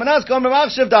Amar Almanas, Kol Amar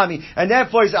Ma'achshav Dami. And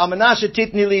therefore he says, Almanas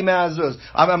shetitni li me'azuz.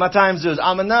 Matayim zuz.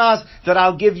 Almanas that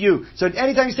I'll give you. So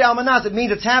anytime you say Almanas, it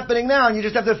means it's happening now and you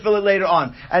just have to fill it later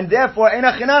on. And therefore,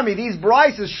 Enachinami, these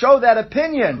brises show that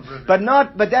opinion. But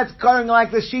that's going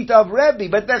like the sheet of Rebbe.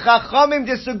 But the Chachamim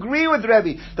disagree with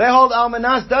Rebbe. They hold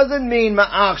Almanas doesn't mean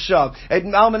Ma'achshav.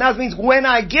 Almanas means when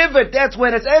I give it, that's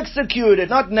when it's executed.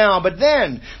 Not now, but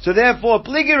then. So therefore,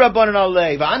 pligi Rabbanon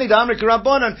alei, v'ani damrik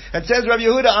Rabbanon, and says Rabbi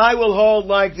Yehuda, I will hold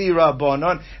like the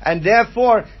Rabbanon, and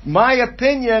therefore, my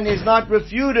opinion is not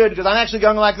refuted, because I'm actually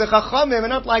going like the Chachamim, and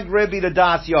not like Rebbe the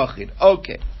Das Yochid.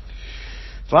 Okay.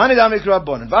 V'ani damrik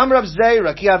Rabbanon. V'am Rav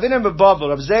Zeira, ki avinim beBavel.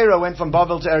 Rav Zeira went from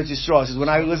Bavel to Eretz Yisrael. He says, when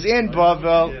I was in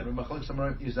Bavel,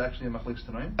 is actually a machlokes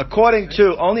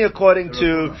tanoim? only according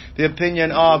to the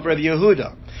opinion of Rabbi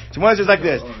Yehuda. So one says like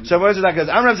this. I'm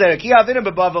Rav Zeira. Ki avinim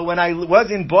beBavel. When I was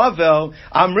in Bavel,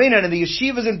 Amrinan, and the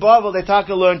yeshivas in Bavel, they talk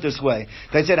and learned this way.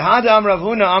 They said, Hadam Rav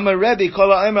Huna, Amar Rebbe, Kol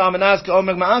ha'omer almanas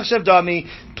ka'omer ma'achshav dami,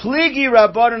 pligi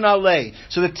Rabbanon alei.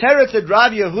 So the teretz that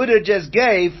Rav Yehuda just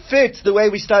gave fits the way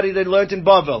we studied and learned in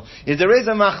Bavel. Is there is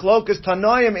a machlokas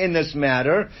tanoim in this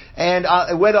matter, and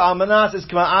whether almanas is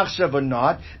k'ma'achshav or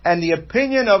not, and the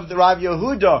opinion of the Rav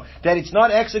Yehuda that it's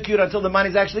not executed until the money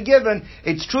is actually given,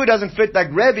 it's true it doesn't fit like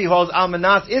Rebbe holds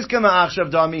almanas is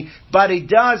k'ma'achshav dami, but it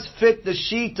does fit the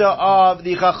shita of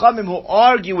the Chachamim who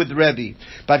argue with Rebbe.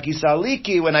 But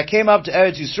Kisaliki, when I came up to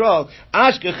Eretz Yisrael,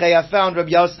 Ashkechei, I found Rabbi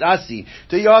Yossi.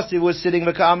 The Yossi was sitting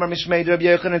v'ka'amar mishmeid Rabbi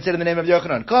Yochanan and said in the name of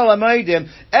Yochanan, Kol ha'moedim,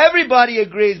 everybody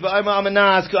agrees, but I'm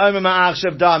almanas, I'm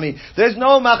ma'achshav dami. There's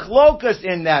no machlokas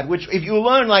in that, which if you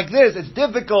learn like this, it's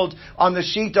difficult on the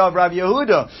shita of Rabbi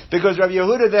Yehuda, because Rabbi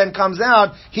Yehuda then comes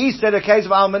out, he said a case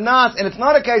of almanas, and it's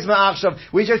not a case of ma'achshav.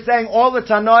 We're just saying all the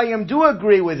Tanoim do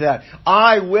agree with that.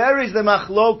 Where is the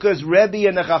machlokas Rebbe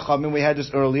and the Chachamim? We had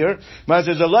this earlier. We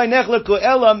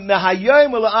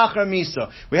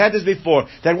had this before.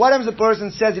 That what happens the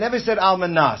person says, he never said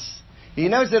almanas. He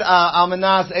never said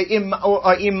almanas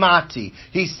or imati.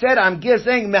 He said, I'm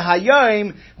saying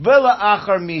mehayim v'la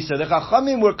achar misa. The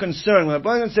Chachamim were concerned when a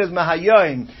person says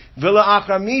mehayim v'la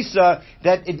achar misa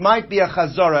that it might be a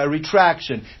chazara, a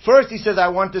retraction. First he says, I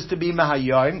want this to be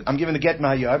mehayim. I'm giving the get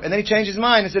mehayim, and then he changed his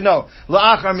mind and said, no,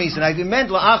 la achar misa. And if he meant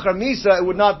la achar misa, it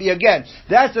would not be a get.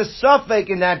 That's a suffix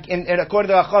in that. In according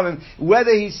to the Chachamim,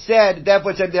 whether he said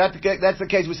therefore said that's the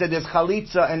case. We said there's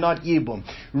chalitza and not yibum.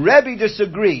 Rebbe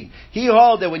disagreed. He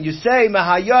holds that when you say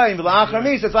mahayim v'la'achar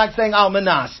misa, it's like saying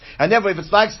almanas. And therefore, if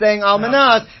it's like saying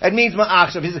almanas, it means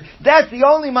ma'achshav. He says, that's the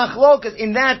only machlokas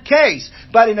in that case.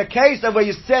 But in a case of where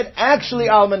you said actually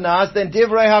almanas, then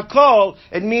divrei hakol,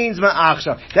 it means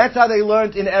ma'achshav. That's how they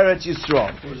learned in Eretz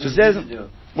Yisrael. So it says,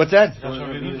 what's that?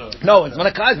 No, it's not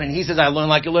a Kazman. He says, I learn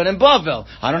like you learn in Bavel.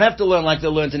 I don't have to learn like they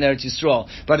learned in Eretz Yisrael.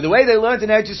 But the way they learned in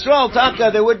Eretz Yisrael,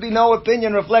 Taka, there would be no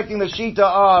opinion reflecting the Shita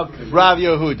of Rav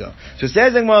Yehuda. So it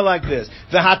says the Gemara like this.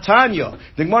 The Hatanya.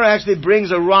 The Gemara actually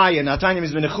brings a raya. Now, Hatanya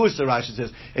is Menechusa, Rashi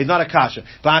says. It's not a kasha.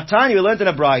 But Hatanya, we learned in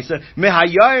a Braisa,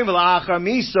 Mehayayim v'la'achar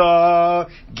misa,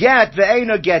 get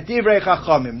ve'ena get divrei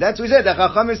chachamim. That's what we said. The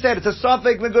Chachamim said, it's a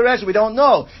suffix meguresh. We don't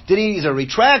know. Is it a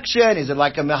retraction? Is it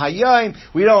like a Mehayayim?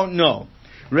 We don't know.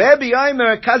 Rabbi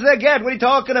Yomer, kazeh get. What are you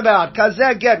talking about?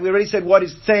 Kazeh get. We already said what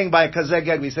he's saying by kazeh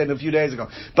get. We said a few days ago.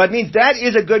 But it means that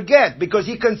is a good get, because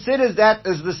he considers that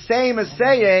as the same as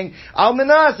saying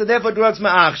almanas, and therefore drugs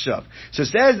ma'achshav. So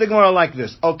says the Gemara like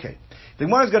this. Okay. The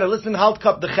Gemara is going to listen halt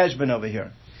cup the cheshbon over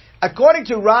here. According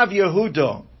to Rav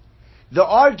Yehuda, the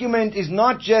argument is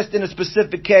not just in a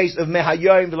specific case of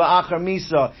mehayoim v'la'achar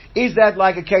misa. Is that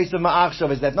like a case of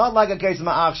ma'achshav? Is that not like a case of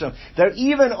ma'achshav? They're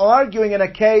even arguing in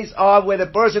a case of where the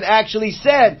person actually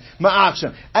said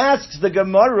ma'achshav. Asks the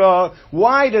Gemara,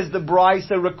 why does the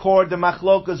Brisa record the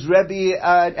machlokas Rebbe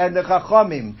and the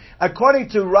Chachamim? According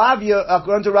to Rav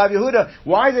Yehuda,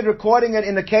 why is it recording it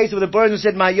in the case of the person who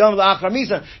said ma'ayom v'la'achar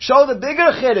misa? Show the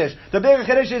bigger chiddush. The bigger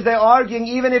chiddush is they're arguing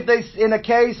even if they, in a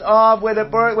case of where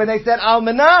when they said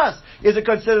almanas, is it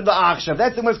considered the achshav?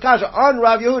 That's the most kasha on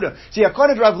Rav Yehuda. See,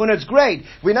 according to Rav Yehuda, it's great.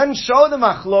 We didn't show the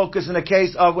machlokus in the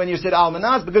case of when you said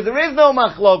almanas, because there is no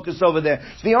machlokus over there.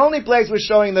 So the only place we're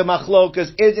showing the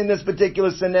machlokus is in this particular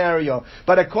scenario.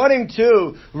 But according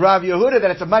to Rav Yehuda,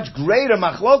 that it's a much greater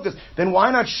machlokus, then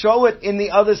why not show it in the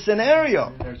other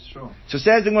scenario? That's true. So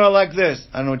says the Gemara like this.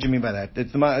 I don't know what you mean by that. This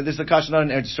is a kasha not in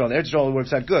Eretz Yisrael. The Eretz Yisrael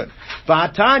works out good.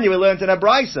 V'atanya, we learned in a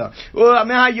brisa.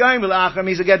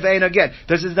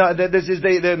 This is the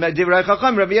Divrei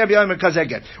Chacham, Rabbi Yomer kazeh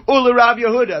get. Ula Rav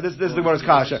Yehuda, this is the Gemara's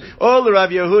kasha. Ula Rav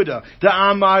Yehuda, the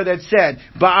Amar that said,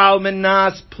 Ba'al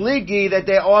Menas Pligi, that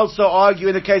they also argue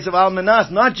in the case of Al Menas,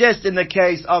 not just in the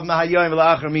case of Mahayoim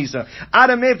V'la'achar Misa.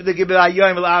 Adam if the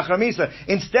Mahayoim V'la'achar Misa.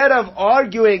 Instead of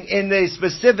arguing in the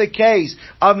specific case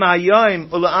of Mahayoim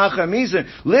V'la'achar Misa,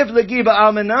 live Legi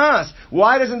Ba'al Menas.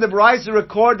 Why doesn't the Brisa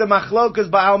record the Machlokas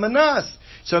Ba'al Menas?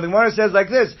 So the Gemara says like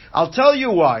this, I'll tell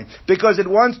you why. Because it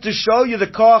wants to show you the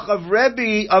koch of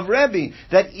Rabbi,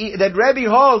 that Rabbi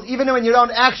holds, even when you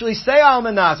don't actually say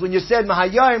almanas, when you said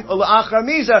mahayim or la'achar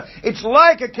misa, it's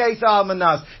like a case of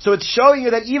almanas. So it's showing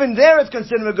you that even there it's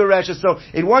considered a geresha. So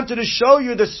it wanted to show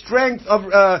you the strength of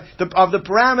the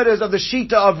parameters of the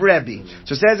shita of Rabbi.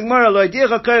 So says the Gemara, lo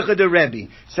yedicha koicha de Rabbi.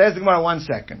 Says the Gemara, 1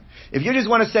 second. If you just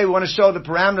want to say we want to show the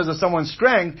parameters of someone's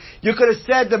strength, you could have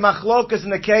said the machlokas in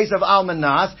the case of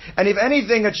almanas, and if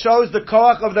anything, it shows the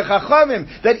koach of the chachamim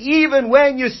that even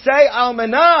when you say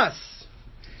almanas,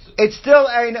 it's still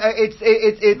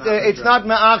it's not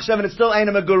ma'achshav and it's still ain't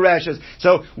a megureshes.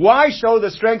 So why show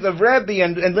the strength of Rabbi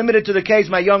and limit it to the case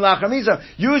ma'yom la'achar misa?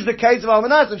 Use the case of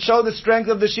almanas and show the strength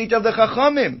of the sheet of the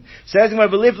chachamim. Says the Gemara,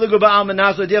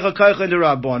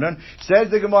 says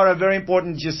the Gemara, a very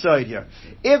important yesod here.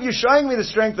 If you're showing me the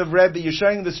strength of Rabbi, you're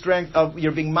showing the strength of,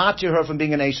 you're being matir her from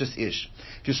being an Eishes Ish.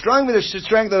 If you're showing me the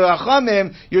strength of the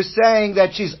chachamim, you're saying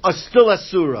that she's still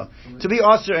asura. To be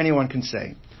asur, anyone can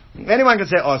say. Anyone can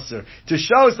say osir. To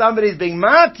show somebody's being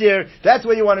matir, that's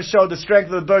where you want to show the strength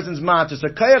of the person's matir. So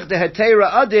koyach de hetera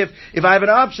adif, if I have an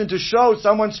option to show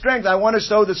someone's strength, I want to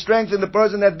show the strength in the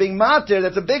person that's being matir,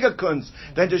 that's a bigger kunz,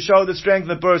 than to show the strength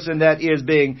of the person that is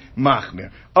being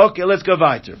machmir. Okay, let's go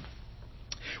weiter.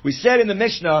 We said in the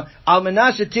Mishnah, Al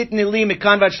Menashe titni li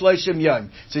mikanvat shloshim yom.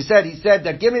 So he said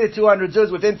that give me the 200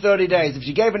 zuz within 30 days. If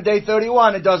she gave it day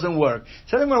 31, it doesn't work.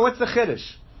 So then what's the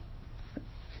chiddush?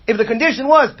 If the condition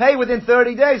was pay within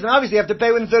 30 days, then obviously you have to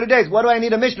pay within 30 days. What do I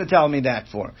need a Mishnah telling me that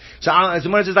for? So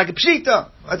someone says like a pshita.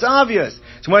 That's obvious.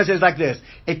 Someone says like this.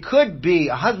 It could be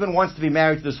a husband wants to be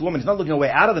married to this woman. He's not looking a way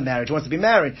out of the marriage. He wants to be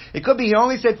married. It could be he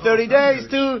only said 30 days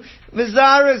to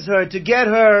vizaras her, to get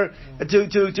her,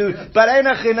 but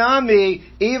Eina Chinami,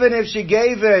 even if she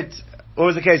gave it, what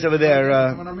was the case over there?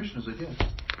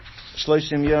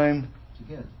 Shloshim Yom.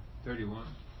 31.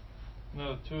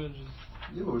 No, 200.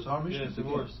 Yeah, but it's our mission. Yeah,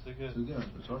 divorce.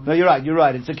 No, you're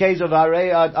right. It's a case of Al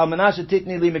Menashe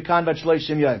titni li mekan vat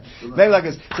shloshim yom. Maybe like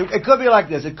this. So it could be like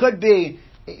this. It could be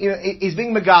he's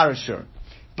being megarisher,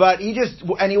 but he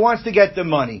wants to get the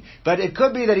money. But it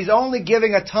could be that he's only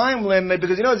giving a time limit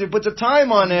because he knows if he puts a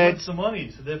time on it. He wants the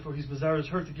money, so therefore he's Mazara's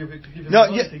hurt to give him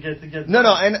money to get.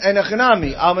 No, and a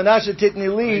chinami Al Menashe titni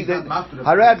li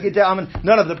harab gita.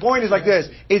 No. The point is like this: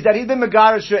 is that he's been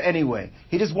megarisher anyway.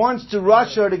 He just wants to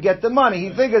rush her to get the money.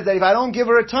 He figures that if I don't give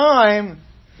her a time,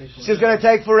 she's going to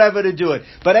take forever to do it.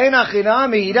 But Eina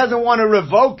Chinami, he doesn't want to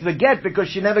revoke the get because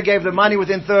she never gave the money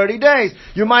within 30 days.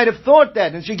 You might have thought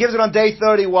that, and she gives it on day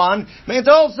 31. I mean, it's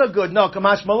also good. No,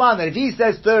 Kamash Malan, that if he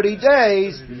says 30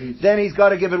 days, then he's got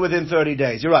to give it within 30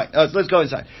 days. You're right. Let's go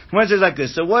inside. One says like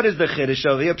this. So what is the chiddush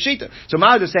over here? Pshita. So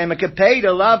Ma'ad is saying a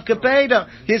kapeda, love kapeda.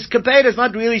 His kapeda is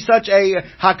not really such a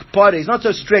hakpada. He's not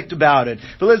so strict about it.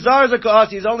 But Lazar is a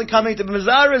ka'asi. He's only coming to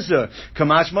Mazarazur.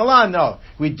 Kamash Malan, no.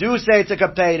 We do say it's a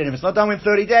kapeda. And if it's not done within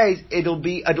 30 days,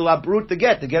 it'll uproot the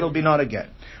get. The get will be not a get.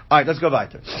 Alright, let's go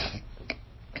weiter.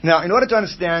 Now, in order to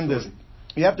understand this,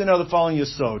 you have to know the following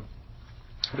yesod.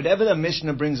 Whenever the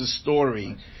Mishnah brings a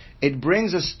story, it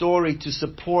brings a story to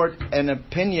support an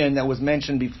opinion that was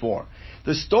mentioned before.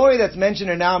 The story that's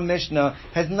mentioned in our Mishnah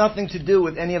has nothing to do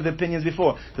with any of the opinions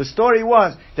before. The story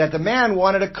was that the man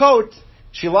wanted a coat,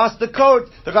 she lost the coat,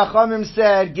 the Chachamim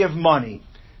said, give money.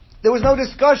 There was no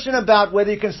discussion about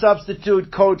whether you can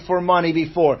substitute coat for money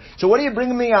before. So what are you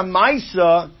bringing me a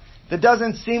Maisa that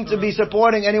doesn't seem to be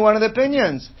supporting any one of the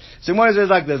opinions? So Gemara says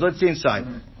like this, let's see inside.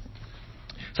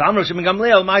 So Amr Shimon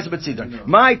Gamliel, Maisa B'tzidon.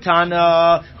 My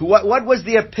Tana, what was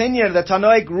the opinion, the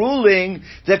Tanoic ruling,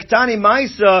 the Ktani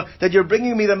Maisa, that you're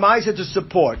bringing me the Maisa to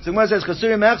support? So Gemara says,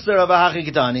 Chasuri Mechzer of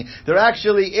Ahachi Ktani. There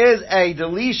actually is a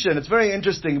deletion. It's very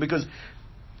interesting because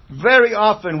very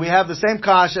often we have the same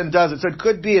kash and does it. So it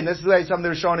could be, and this is the way some of the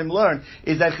Rishonim learn,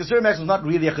 is that Chasur Mechzer is not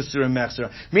really a Chasur Mechzer.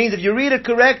 Means if you read it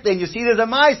correctly and you see there's a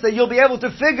Maisa, you'll be able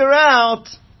to figure out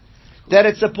that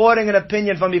it's supporting an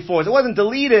opinion from before. So it wasn't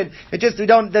deleted, it just,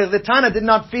 the Tana did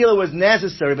not feel it was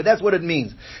necessary, but that's what it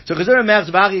means. So Chasur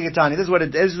Mechzer V'Hachi Ketani, this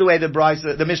is the way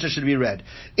the Mishnah should be read.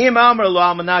 Im Amar Lo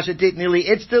Almanasha Titnili,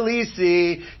 it's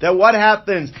delisi, that what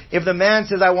happens if the man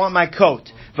says, I want my coat?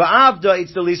 V'avda,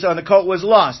 it's the liso, and the coat was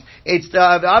lost. It's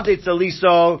the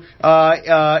liso,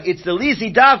 it's the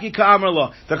lisi davki ka'amar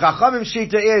lo. The Chachamim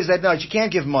Shita is that no, you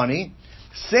can't give money.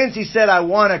 Since he said, I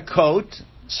want a coat,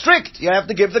 strict, you have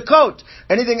to give the coat.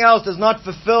 Anything else does not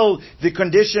fulfill the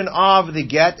condition of the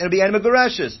get, and it'll be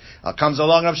enemagureshes. Comes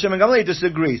along, Rav Shimon Gamliel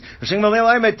disagrees. Rav Shimon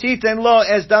Gamliel lo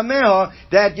es dameho,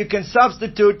 that you can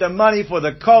substitute the money for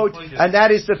the coat, and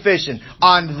that is sufficient.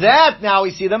 On that, now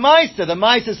we see the Maisa. The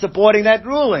Maisa supporting that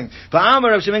ruling.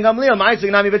 V'amar Rav Shimon Gamliel, Maisa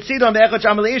gnami b'tzidon be'echot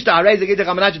shamal ishta, harei zegitech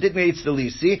amanach titni it's the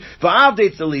lisi, v'avde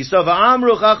it's the liso,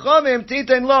 v'amru chachomim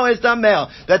titen lo es dameho,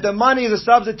 that the money is a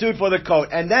substitute for the coat,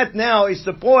 and that now is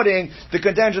supporting the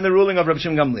contention, the ruling of Rabbi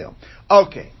Shimon Gamliel.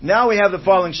 Okay, now we have the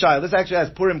following shayla. This actually has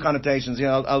Purim connotations.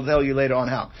 I'll tell you later on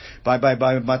how. By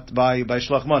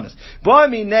Shlach Manas. Bo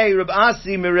minei Reb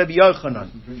Asi mi Reb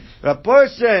Yochanan. A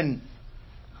person,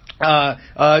 Reb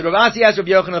Asi asked Reb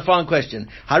Yochanan the following question.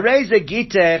 Harei ze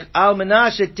gitech al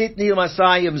menashe titni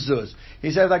l'masayim zuz. He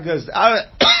says like this.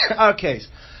 Our case.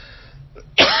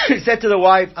 He said to the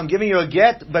wife, I'm giving you a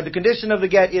get, but the condition of the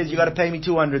get is you got to pay me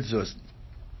 200 zuz.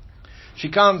 She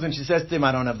comes and she says to him,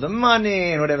 I don't have the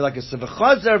money, and whatever, like a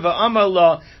Sevachazer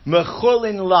v'amar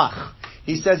mechulin lach.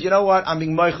 He says, you know what, I'm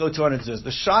being meichel 200 zuz. The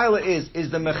shaila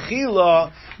is the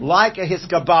mechila like a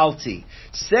hiskabalti?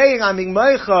 Saying I'm being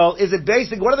meichel, is it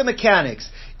basic, what are the mechanics?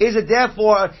 Is it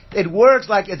therefore, it works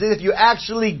like as if you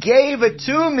actually gave it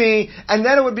to me, and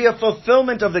then it would be a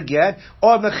fulfillment of the get,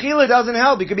 or mechila doesn't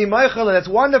help, you could be meichel, and that's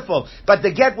wonderful, but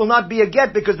the get will not be a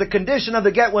get, because the condition of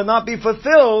the get will not be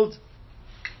fulfilled.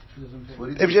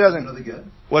 If she doesn't,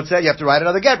 what's that? You have to write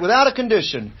another get without a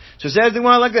condition. So says the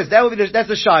Gemara like this. That's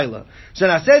the shaila. So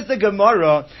now says the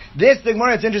Gemara. The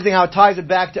Gemara. It's interesting how it ties it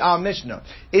back to our Mishnah.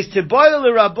 Is tiboil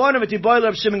l'rabbanim and tiboil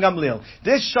l'Rav Shimon Gamliel.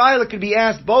 This shaila could be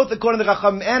asked both according to the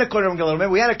Chachamim and according to Gamliel.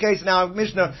 Remember, we had a case in our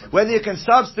Mishnah whether you can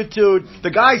substitute.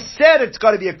 The guy said it's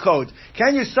got to be a coat.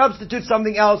 Can you substitute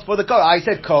something else for the coat? I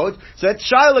said coat. So that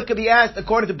shaila could be asked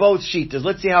according to both shitas.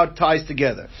 Let's see how it ties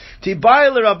together.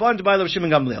 Tiboil l'rabbanim, tiboil l'Rav Shimon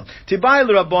Gamliel. Tiboil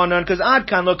l'rabbanim, because ad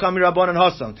kan lo kami rabbanan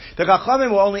hasan. The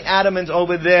Chachamim were only adamant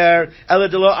over there,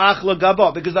 eladelo achlo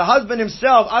gabo, because the husband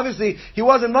himself, obviously, he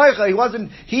wasn't meicha,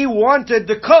 he wanted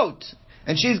the coat,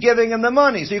 and she's giving him the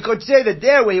money. So you could say that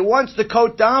there, where he wants the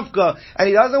coat dafka, and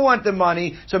he doesn't want the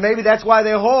money, so maybe that's why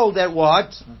they hold that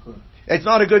what? It's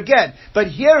not a good get. But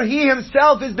here he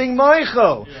himself is being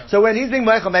meichel. Yeah. So when he's being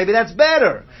meichel, maybe that's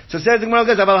better. So says the Gemara,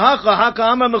 and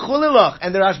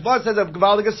the Rashba says a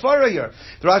Gvaldig Asfara here.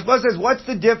 The Rashba says, what's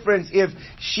the difference if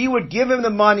she would give him the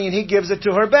money and he gives it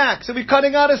to her back? So we're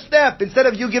cutting out a step. Instead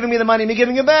of you giving me the money and me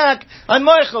giving it back, I'm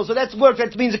meichel. So that's work.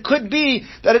 That means it could be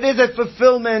that it is a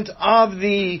fulfillment of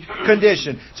the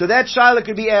condition. So that shaila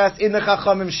could be asked in the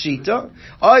Chachamim Shita.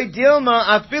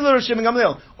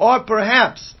 Or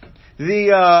perhaps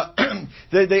the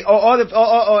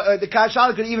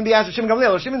Kashal could even be asked for Shimon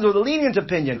Gamliel. Shimon's with a lenient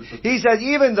opinion. He says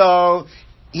even though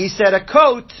he said a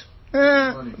coat,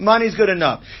 money's good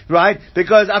enough, right?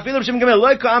 Because afilu Shimon Gamliel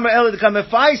loy ka'amar ela dekam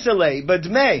faisale, but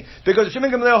may because Shimon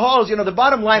Gamliel holds, the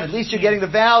bottom line. At least you're getting the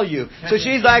value. So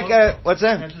she's like, what's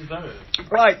that?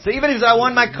 Right. So even if I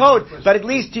want my coat, but at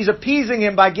least he's appeasing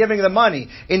him by giving the money.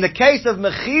 In the case of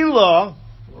Mechila,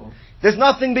 There's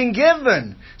nothing being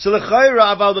given. So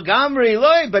l'chayra aval b'gamri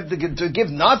loy, but to give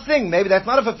nothing, maybe that's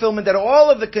not a fulfillment at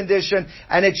all of the condition,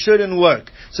 and it shouldn't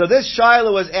work. So this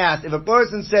shaila was asked, if a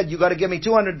person said, you gotta give me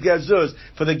 200 gezuz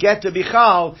for the get to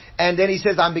bichal, and then he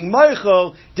says, I'm being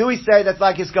moichel, do we say that's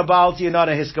like hiskabalti or not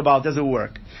a hiskabal? Does it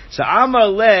work? So Amar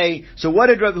lei, so what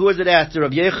did who was it asked?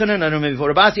 Rabbi Yochanan, I don't know, maybe before.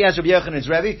 Rabbi asked Rabbi Yochanan, it's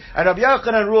Rabbi, and Rabbi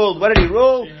Yochanan ruled, what did he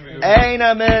rule?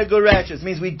 Eina megureshes,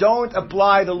 means we don't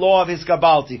apply the law of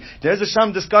hiskabalti. There's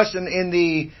some discussion in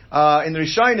the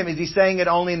Rishonim. Is he saying it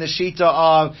only in the Shita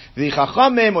of the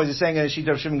Chachamim, or is he saying it in the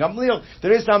Shita of Shimon Gamliel?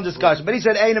 There is some discussion, but he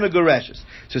said Eina megureshes.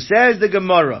 So says the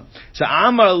Gemara. So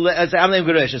Amar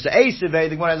megureshes. So Eisevei,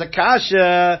 the Gemara has a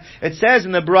kasha. It says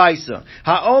in the Brisa,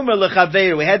 Ha'omer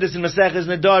lechaveir. We had this in Maseches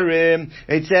Nedarim.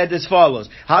 It said as follows: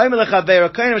 Ha'omer lechaveir,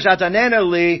 kain v'shatanena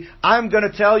li. I'm going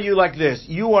to tell you like this: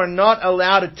 you are not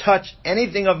allowed to touch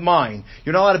anything of mine.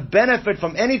 You're not allowed to benefit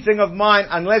from anything of mine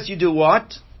unless you do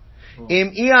what?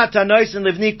 Unless you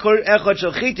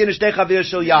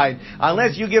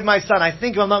give my son, I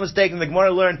think if I'm not mistaken, the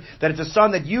Gemara learned that it's a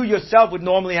son that you yourself would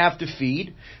normally have to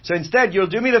feed. So instead, you'll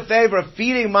do me the favor of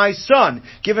feeding my son.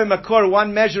 Give him a kur,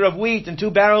 1 measure of wheat and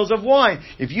 2 barrels of wine.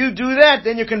 If you do that,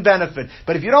 then you can benefit.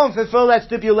 But if you don't fulfill that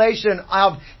stipulation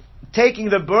of taking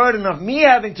the burden of me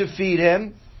having to feed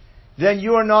him, then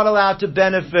you are not allowed to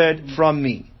benefit from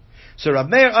me. So Rav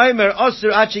Meir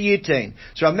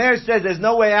says there's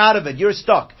no way out of it. You're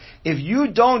stuck. If you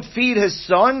don't feed his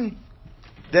son,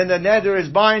 then the neder is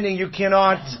binding. You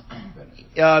cannot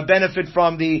benefit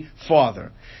from the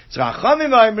father. So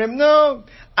Chachamim no.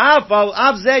 That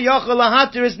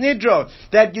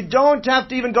you don't have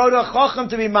to even go to a chacham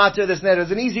to be matir this neder.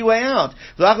 There's an easy way out.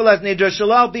 He says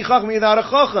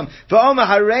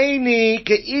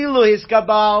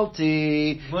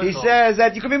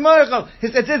that you can be moichel.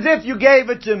 It's as if you gave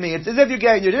it to me. It's as if you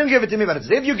didn't give it to me, but it's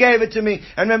as if you gave it to me,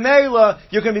 and memela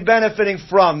you can be benefiting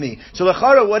from me. So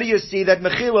lechara, what do you see? That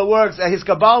mechila works,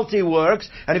 hiskabalti works,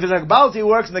 and if hiskabalti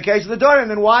works in the case of the Dorim,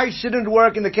 then why shouldn't it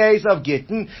work in the case of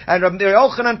Gittin? And Rabbi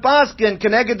Yochanan Paskin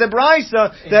connected the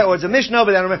Brisa, that was a Mishnah,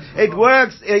 but it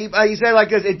works, he said like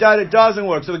this, it doesn't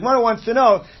work. So the Gemara wants to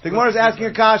know, the Gemara is asking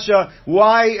Akasha,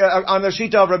 why, on the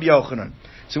Shita of Rabbi Yochanan.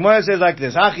 So Gemara says like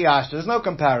this, Hachi Ashta, there's no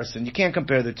comparison, you can't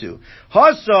compare the two.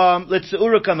 Hasam,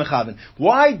 let'se'uraka mechaven.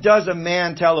 Why does a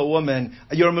man tell a woman,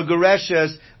 you're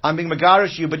megureshes, I'm being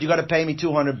megarish you, but you gotta pay me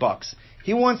 $200?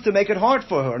 He wants to make it hard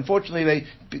for her. Unfortunately,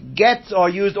 gets are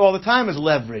used all the time as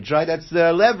leverage, right? That's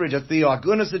the leverage. That's the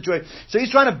aguna situation. So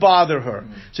he's trying to bother her.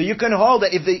 So you can hold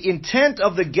that if the intent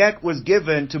of the get was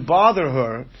given to bother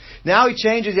her, now he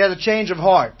changes. He has a change of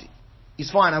heart.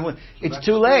 He's fine. It's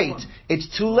too late. It's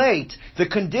too late. The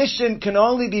condition can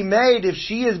only be made if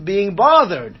she is being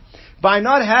bothered. By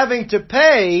not having to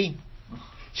pay,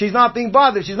 she's not being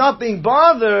bothered. She's not being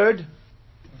bothered,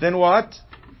 then what?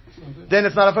 Then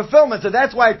it's not a fulfillment. So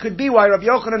that's why it could be why Rabbi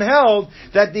Yochanan held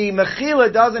that the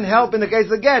mechila doesn't help in the case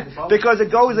of the get, because it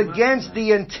goes against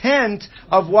the intent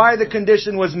of why the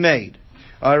condition was made.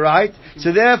 Alright?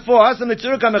 So therefore, but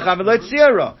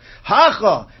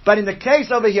in the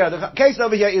case over here, the case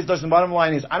over here is, the bottom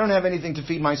line is, I don't have anything to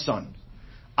feed my son.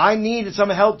 I need some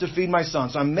help to feed my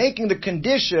son. So I'm making the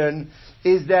condition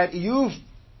is that if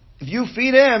you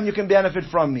feed him, you can benefit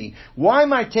from me. Why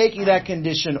am I taking that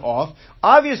condition off?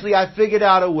 Obviously, I figured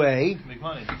out a way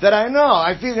that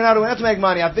I figured out a way not to make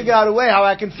money. I figured out a way how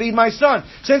I can feed my son.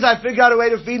 Since I figured out a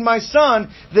way to feed my son,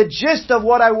 the gist of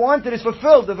what I wanted is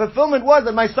fulfilled. The fulfillment was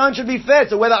that my son should be fed.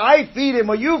 So whether I feed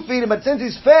him or you feed him, but since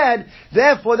he's fed,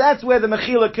 therefore that's where the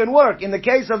mechila can work. In the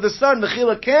case of the son,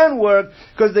 mechila can work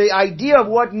because the idea of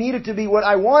what needed to be, what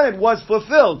I wanted was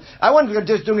fulfilled. I wasn't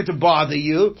just doing it to bother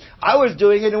you. I was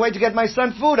doing it in a way to get my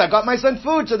son food. I got my son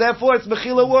food, so therefore it's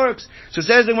mechila works. So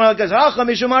says the Gemara,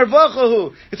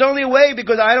 it's only a way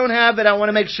because I don't have it. I want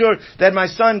to make sure that my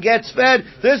son gets fed.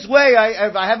 This way,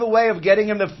 if I have a way of getting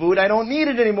him the food, I don't need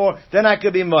it anymore. Then I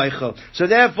could be moichel. So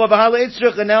therefore,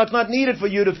 and now it's not needed for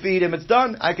you to feed him. It's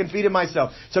done. I can feed him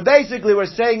myself. So basically, what we're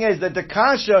saying is that the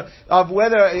kasha of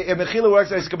whether a mechila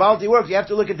works or a skabalti works, you have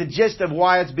to look at the gist of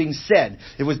why it's being said.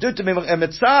 If it was due to a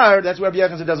mitzar, that's where Rabbi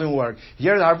Yochanan said it doesn't work.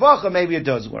 Here at harvacha, maybe it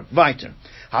does work. Weiter.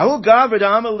 A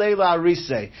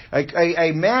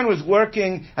man was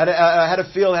working, had a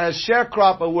field, had a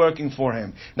sharecropper working for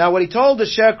him. Now what he told the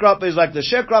sharecropper is like the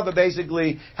sharecropper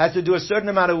basically has to do a certain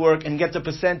amount of work and get a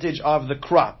percentage of the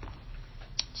crop.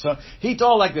 So he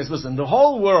told like this, listen, the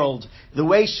whole world, the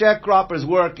way sharecroppers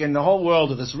work in the whole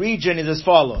world of this region is as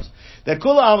follows. That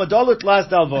kula almadolut las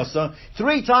dalvosa,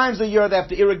 3 times a year they have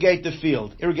to irrigate the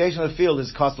field. Irrigation of the field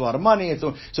costs a lot of money.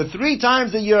 So 3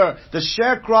 times a year the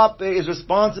sharecropper is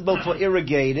responsible for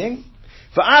irrigating.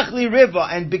 V'achli riva,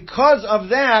 and because of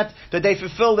that they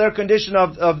fulfill their condition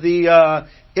of the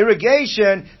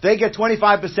irrigation, they get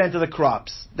 25% of the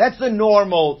crops. That's the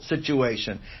normal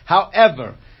situation.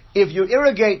 However, if you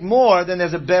irrigate more, then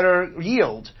there's a better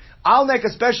yield. I'll make a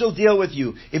special deal with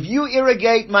you. If you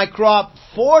irrigate my crop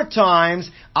 4 times,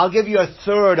 I'll give you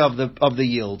 1/3 of the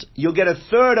yield. You'll get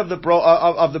 1/3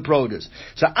 of the produce.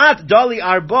 So at dali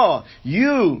arba,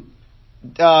 you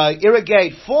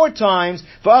irrigate 4 times,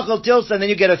 v'achal tilsa, and then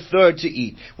you get 1/3 to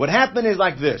eat. What happened is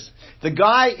like this: the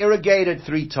guy irrigated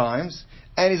 3 times,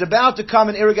 and he's about to come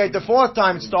and irrigate the 4th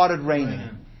time. It started raining.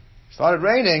 Started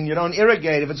raining, you don't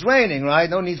irrigate if it's raining, right?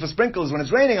 No need for sprinklers when it's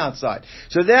raining outside.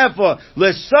 So therefore,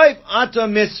 l'soif ata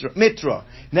mitra.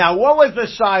 Now, what was the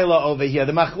shaila over here?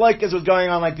 The machlokes was going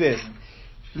on like this.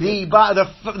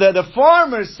 The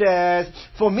farmer says,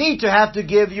 for me to have to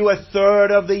give you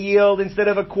 1/3 of the yield instead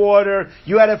of 1/4,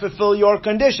 you had to fulfill your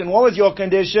condition. What was your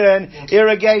condition?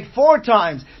 Irrigate 4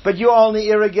 times, but you only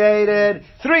irrigated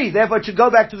 3. Therefore, it should go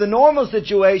back to the normal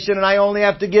situation, and I only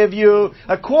have to give you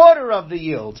 1/4 of the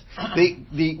yield.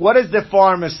 What does the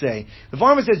farmer say? The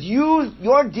farmer says,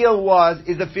 your deal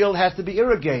is the field has to be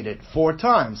irrigated 4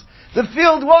 times. The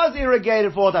field was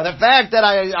irrigated 4 times. The fact that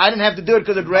I didn't have to do it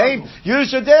because it rained, you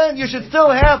should still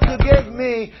have to give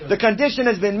me, the condition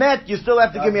has been met, you still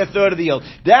have to give me 1/3 of the yield.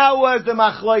 That was the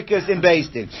machlokes in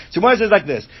basting. So one says like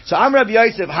this. So I'm Rabbi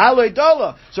Yosef, haloi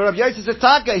dola. So Rabbi Yosef says,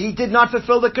 Taka, he did not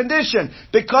fulfill the condition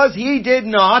because he did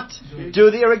not do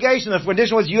the irrigation. The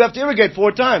condition was you have to irrigate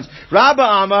 4 times. Rabbi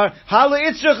Amar, haloi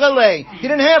itzrich alei. He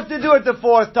didn't have to do it the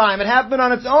 4th time. It happened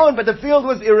on its own, but the field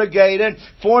was irrigated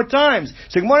 4 times.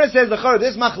 So Gemara says,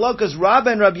 this machlokas,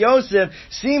 Rabbi and Rabbi Yosef,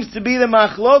 seems to be the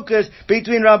machlokas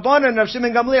between Rabban and Rav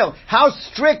Shimon Gamliel. How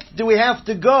strict do we have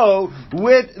to go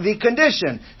with the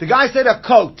condition? The guy said a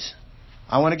coat.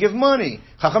 I want to give money.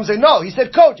 Chacham said, no, he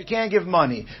said coat, you can't give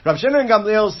money. Rav Shimon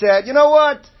Gamliel said, you know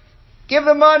what? Give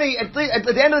the money. At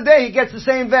the end of the day, he gets the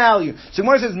same value. So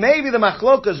Gemara says maybe the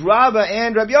machlokas, Rabba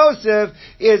and Rabbi Yosef,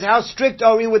 is how strict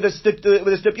are we with the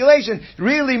stipulation.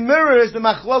 Really mirrors the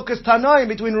machlokas Tanoim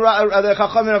between the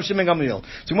Chacham and Rav Shimon Gamliel.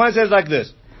 So Gemara says like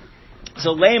this.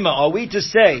 So Lema, are we to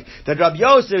say that Rabbi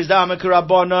Yosef is the Amak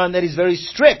Rabbana and that he's very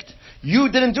strict? You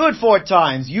didn't do it 4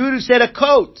 times. You said a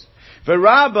coat.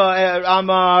 V'Rabba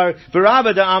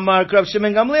da Amar Rav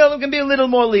Shimon Gamliel can be a little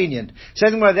more lenient.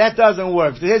 Says why that doesn't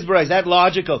work. To his brother, is that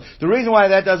logical? The reason why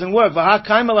that doesn't work, we know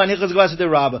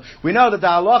that the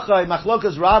halacha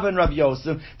machlokas Rabba and Rabbi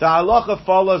Yosef, the halacha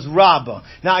follows Rabba.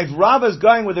 Now, if Rabba is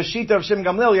going with the shita of Shimon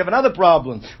Gamliel, you have another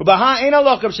problem. In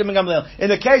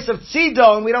the case of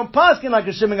Tzidon, we don't paskin like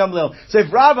a Shimon Gamliel. So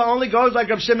if Rabba only goes like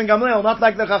Rav Shimon Gamliel, not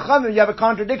like the Chachamim, you have a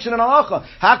contradiction in halacha.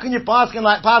 How can you paskin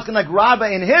like Rabba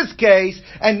in his case?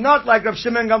 And not like Rav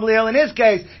Shimon Gamliel in his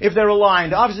case, if they're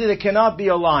aligned. Obviously, they cannot be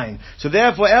aligned. So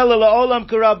therefore, Ela la'olam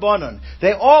k'Rabbanan.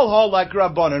 They all hold like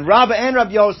Rabbanan. Rabba and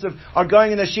Rabbi Yosef are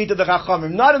going in the sheet of the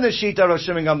Chachamim, not in the sheet of Rav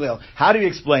Shimon Gamliel. How do you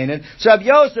explain it? So Rabbi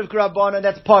Yosef k'Rabbanan,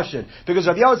 that's pashut. Because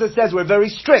Rabbi Yosef says we're very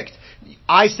strict.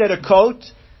 I said a coat.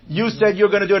 You said you're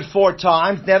going to do it 4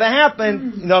 times. Never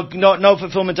happened. No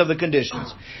fulfillment of the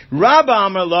conditions. Rabba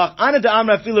Amar Lach, Ana da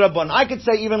Amar Fil Rabban. I could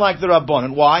say even like the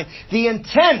Rabbanan. Why? The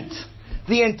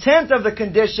intent of the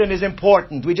condition is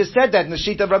important. We just said that in the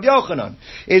sheet of Rabbi Yochanan.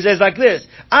 It says like this.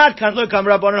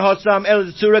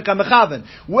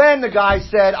 When the guy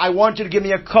said, I want you to give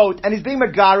me a coat, and he's being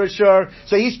megarisher,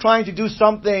 so he's trying to do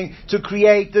something to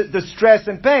create the stress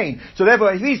and pain. So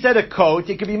therefore, if he said a coat,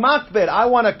 it could be makbid. I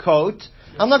want a coat.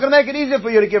 I'm not going to make it easier for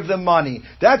you to give them money.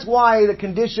 That's why the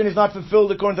condition is not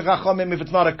fulfilled according to Chachamim if it's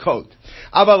not a coat.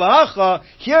 Avalacha,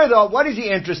 here though, what is he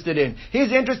interested in?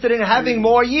 He's interested in having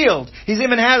more yield.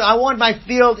 I want my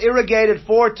field irrigated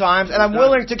 4 times and I'm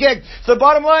willing to get. So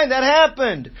bottom line, that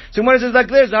happened. So when it says like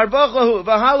this,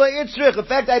 the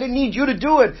fact I didn't need you to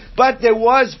do it, but there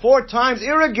was 4 times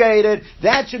irrigated,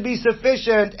 that should be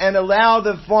sufficient and allow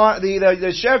the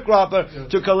sharecropper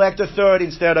to collect 1/3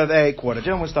 instead of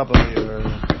 1/4. We'll stop over here.